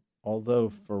although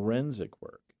forensic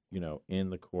work, in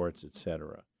the courts,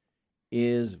 etc.,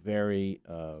 is very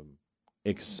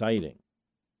exciting,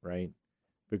 right?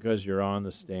 Because you're on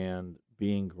the stand,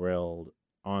 being grilled,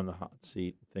 on the hot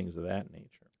seat, things of that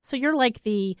nature. So you're like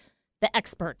the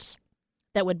expert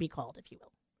that would be called, if you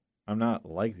will. I'm not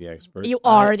like the expert. You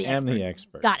are the expert. I am expert. the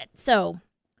expert. Got it. So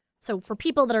for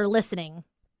people that are listening,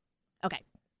 okay.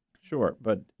 Sure,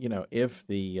 but if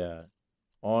the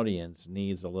audience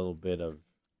needs a little bit of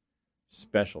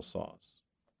special sauce,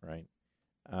 right?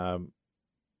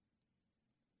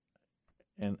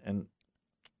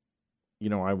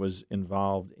 I was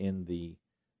involved in the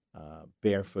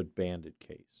Barefoot Bandit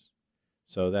case.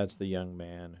 So that's the young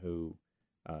man who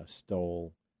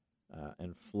stole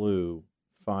and flew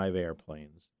 5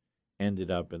 airplanes,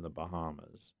 ended up in the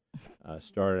Bahamas,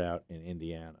 started out in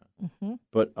Indiana. Mm-hmm.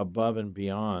 But above and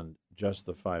beyond just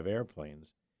the 5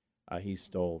 airplanes, he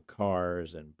stole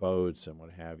cars and boats and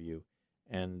what have you,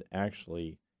 and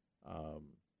actually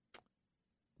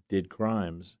did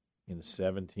crimes in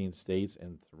 17 states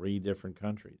and 3 different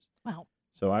countries. Wow.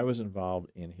 So I was involved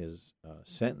in his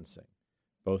sentencing,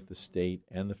 both the state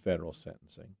and the federal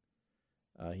sentencing.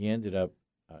 He ended up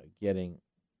getting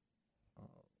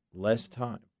less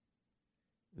time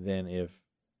than if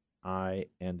I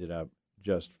ended up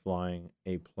just flying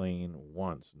a plane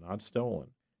once, not stolen,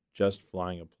 just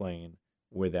flying a plane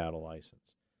without a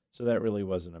license. So that really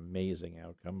was an amazing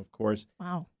outcome. Of course,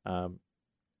 wow.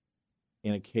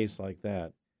 In a case like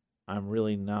that, I'm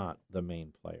really not the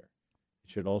main player.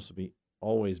 It should also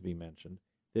always be mentioned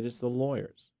that it's the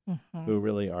lawyers mm-hmm. who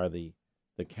really are the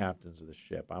captains of the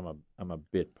ship. I'm a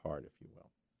bit part, if you will.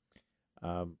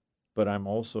 But I'm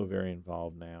also very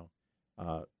involved now,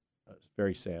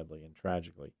 very sadly and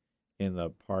tragically, in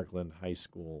the Parkland High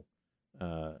School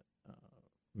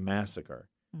massacre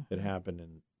mm-hmm. that happened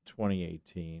in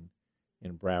 2018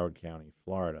 in Broward County,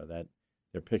 Florida. That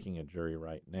they're picking a jury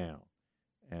right now.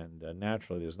 And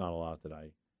naturally, there's not a lot that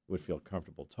I would feel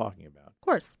comfortable talking about. Of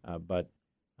course. But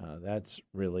that's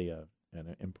really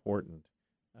an important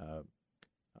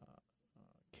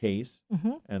case.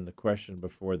 Mm-hmm. And the question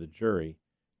before the jury,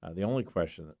 the only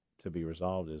question to be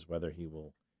resolved is whether he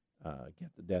will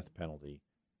get the death penalty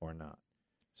or not.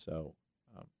 So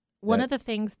one of the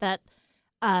things that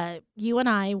you and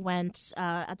I went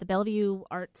at the Bellevue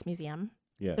Arts Museum.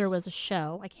 Yes. There was a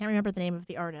show. I can't remember the name of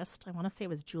the artist. I want to say it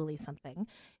was Julie something.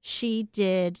 She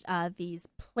did these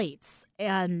plates,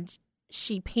 and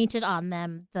she painted on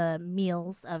them the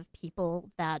meals of people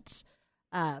that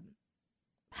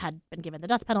had been given the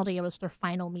death penalty. It was their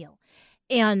final meal.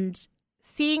 And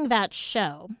seeing that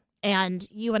show, and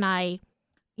you and I,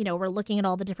 we're looking at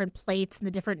all the different plates and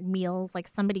the different meals. Like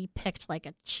somebody picked like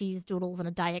a cheese doodles and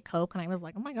a Diet Coke, and I was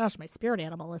like, oh my gosh, my spirit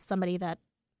animal is somebody that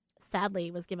sadly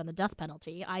was given the death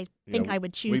penalty. I think I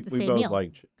would choose the same meal. We both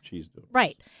like cheese doodles.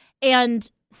 Right. And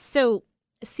so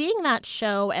seeing that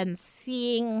show and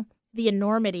seeing the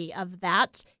enormity of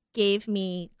that gave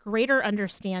me greater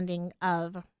understanding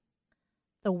of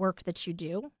the work that you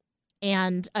do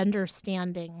and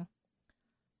understanding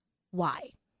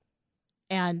why.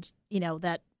 And,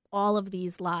 that all of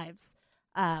these lives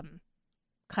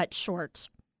cut short,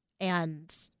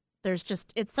 and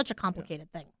it's such a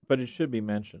complicated thing. But it should be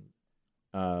mentioned,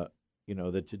 that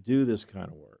to do this kind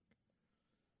of work,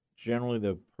 generally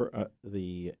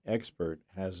the expert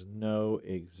has no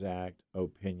exact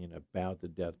opinion about the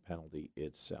death penalty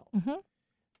itself. Mm-hmm.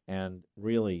 And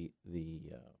really the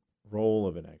role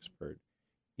of an expert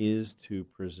is to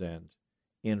present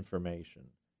information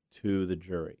to the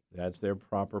jury. That's their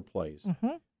proper place,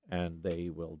 mm-hmm. and they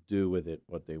will do with it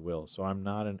what they will. So I'm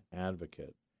not an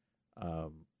advocate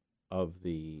of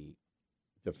the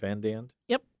defendant,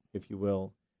 yep, if you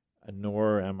will,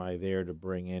 nor am I there to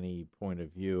bring any point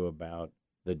of view about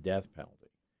the death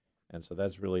penalty. And so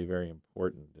that's really very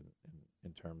important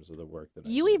in terms of the work that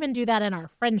you I do. even do that in our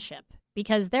friendship,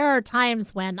 because there are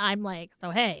times when I'm like,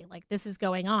 so hey, like this is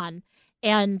going on,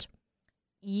 and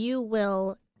you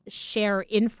will share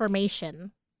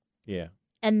information. Yeah.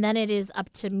 And then it is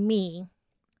up to me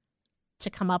to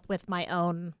come up with my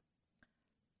own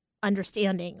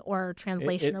understanding or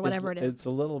translation or whatever it is. It's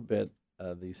a little bit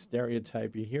the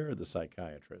stereotype you hear of the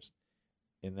psychiatrist.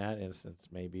 In that instance,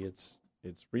 maybe it's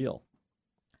real.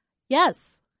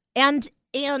 Yes. And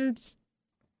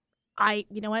I,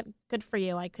 you know what? Good for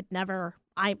you. I could never,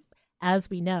 as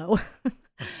we know,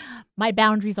 my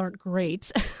boundaries aren't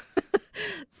great.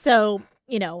 So,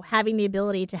 having the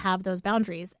ability to have those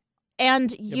boundaries.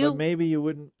 And but maybe you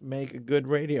wouldn't make a good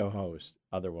radio host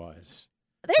otherwise.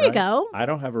 There you go. I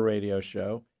don't have a radio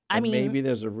show. Maybe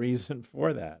there's a reason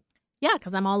for that. Yeah,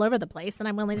 because I'm all over the place and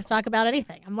I'm willing to talk about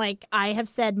anything. I'm like, I have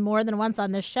said more than once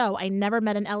on this show, I never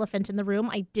met an elephant in the room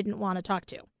I didn't want to talk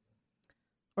to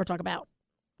or talk about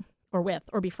or with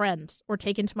or befriend or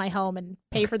take into my home and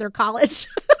pay for their college.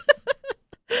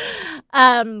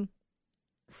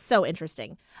 So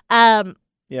interesting.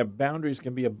 Yeah, boundaries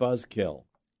can be a buzzkill.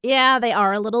 Yeah, they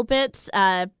are a little bit.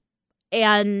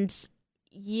 And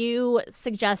you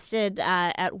suggested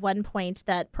at one point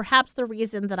that perhaps the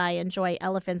reason that I enjoy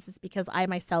elephants is because I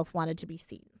myself wanted to be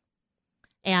seen.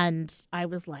 And I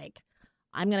was like,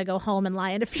 I'm going to go home and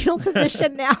lie in a fetal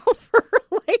position now for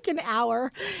like an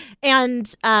hour.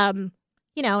 And, and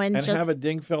just have a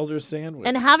Dingfelder sandwich.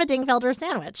 And have a Dingfelder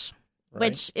sandwich, right?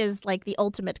 Which is like the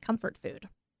ultimate comfort food.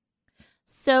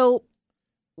 So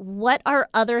what are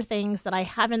other things that I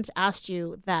haven't asked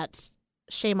you that,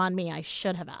 shame on me, I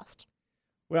should have asked?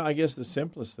 Well, I guess the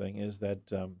simplest thing is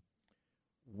that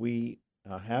we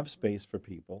have space for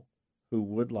people who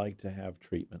would like to have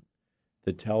treatment.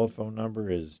 The telephone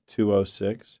number is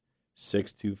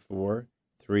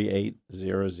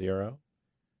 206-624-3800.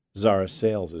 Zara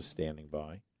Sales is standing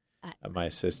by, my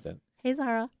assistant. Hey,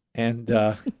 Zara. And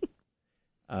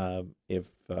if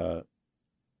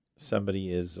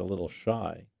somebody is a little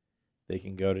shy, they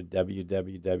can go to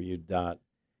www.f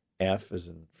as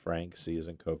in Frank, C as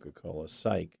in Coca-Cola,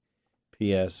 psych,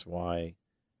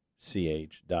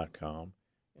 psych.com,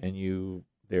 and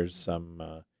there's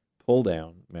some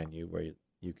pull-down menu where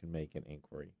you can make an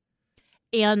inquiry.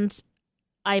 And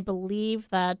I believe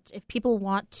that if people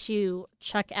want to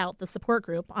check out the support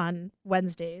group on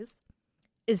Wednesdays,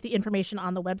 is the information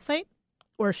on the website?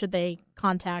 Or should they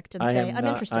contact and say, I'm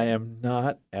interested? I am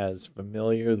not as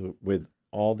familiar with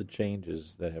all the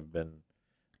changes that have been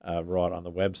wrought on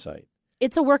the website.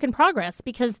 It's a work in progress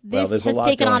because this has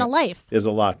taken on a life. There's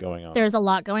a lot going on. There's a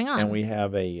lot going on. And we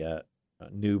have a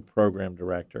new program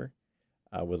director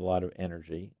with a lot of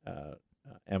energy,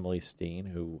 Emily Steen,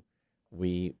 who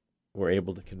we were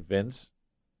able to convince,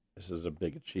 this is a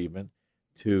big achievement,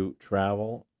 to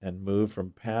travel and move from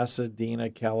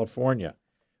Pasadena, California.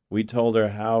 We told her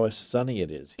how sunny it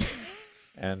is here.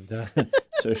 And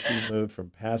so she moved from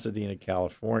Pasadena,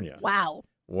 California. Wow.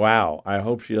 I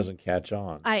hope she doesn't catch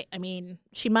on. I mean,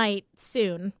 she might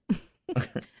soon.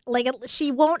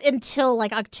 She won't until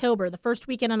like October. The first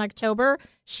weekend in October,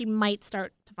 she might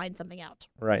start to find something out.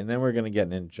 Right. And then we're going to get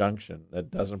an injunction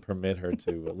that doesn't permit her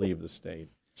to leave the state.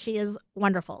 She is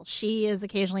wonderful. She is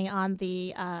occasionally on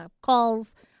the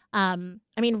calls.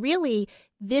 Really,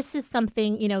 this is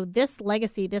something, this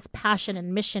legacy, this passion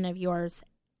and mission of yours,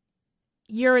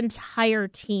 your entire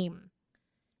team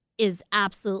is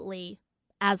absolutely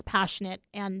as passionate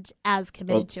and as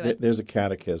committed to it. There's a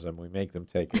catechism. We make them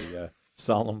take a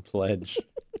solemn pledge.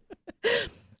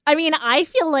 I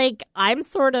feel like I'm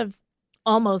sort of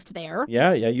almost there.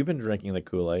 Yeah, you've been drinking the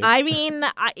Kool-Aid.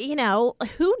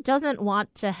 Who doesn't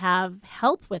want to have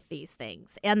help with these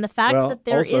things? And the fact that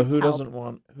there is who help.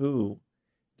 Who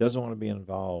doesn't want to be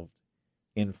involved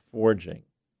in forging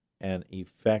an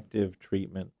effective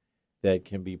treatment that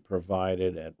can be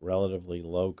provided at relatively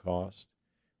low cost?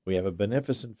 We have a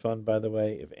beneficent fund, by the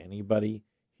way. If anybody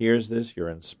hears this, you're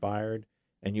inspired,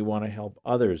 and you want to help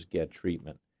others get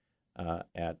treatment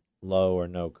at low or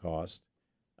no cost,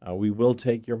 we will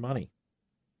take your money.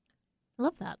 I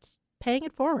love that. Paying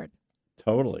it forward.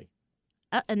 Totally.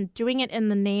 And doing it in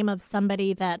the name of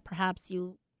somebody that perhaps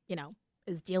you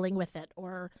is dealing with it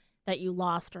or that you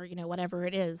lost or, whatever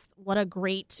it is. What a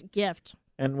great gift.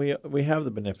 And we have the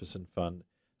beneficent fund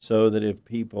so that if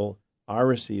people are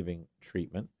receiving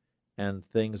treatment and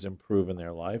things improve in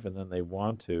their life and then they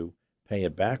want to pay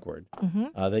it backward,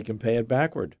 they can pay it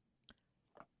backward.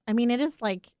 It is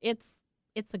like it's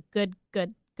a good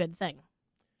thing.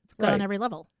 It's good on every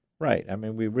level. Right.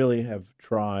 We really have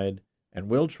tried and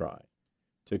will try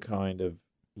to kind of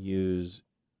use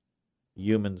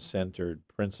human-centered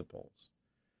principles.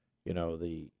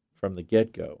 From the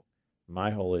get-go,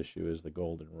 my whole issue is the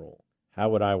golden rule. How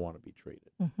would I want to be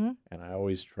treated? Mm-hmm. And I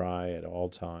always try at all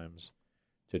times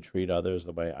to treat others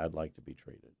the way I'd like to be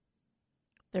treated.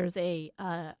 There's a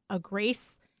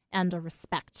grace and a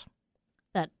respect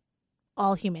that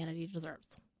all humanity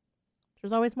deserves.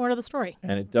 There's always more to the story.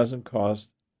 And it doesn't cost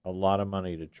a lot of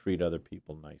money to treat other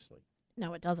people nicely.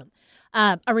 No, it doesn't.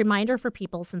 A reminder for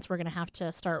people, since we're going to have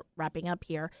to start wrapping up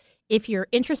here, if you're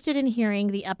interested in hearing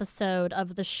the episode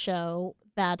of the show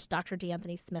that Dr.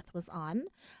 DeAnthony Smith was on.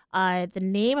 The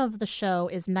name of the show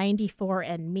is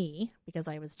 94andMe, because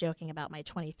I was joking about my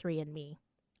 23andMe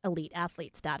elite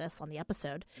athlete status on the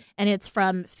episode. And it's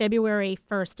from February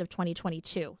 1st of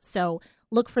 2022. So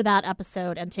look for that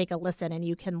episode and take a listen, and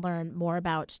you can learn more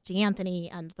about DeAnthony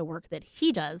and the work that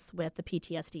he does with the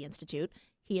PTSD Institute.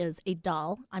 He is a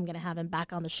doll. I'm going to have him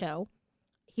back on the show.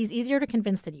 He's easier to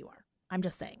convince than you are. I'm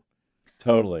just saying.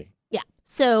 Totally. Yeah.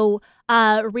 So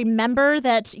remember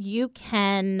that you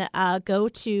can go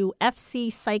to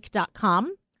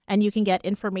fcpsych.com and you can get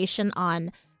information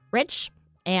on Rich.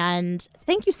 And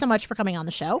thank you so much for coming on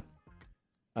the show.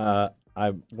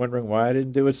 I'm wondering why I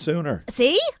didn't do it sooner.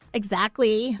 See?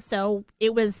 Exactly. So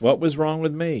it was... What was wrong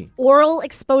with me? Oral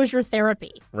exposure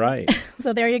therapy. Right.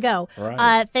 So there you go.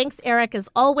 Right. Thanks, Eric, as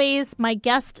always. My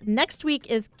guest next week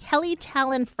is Kelly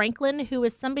Talon Franklin, who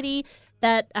is somebody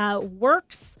that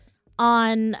works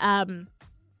on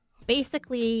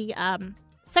basically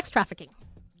sex trafficking.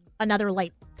 Another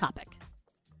light topic.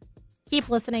 Keep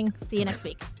listening. See you next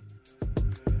week.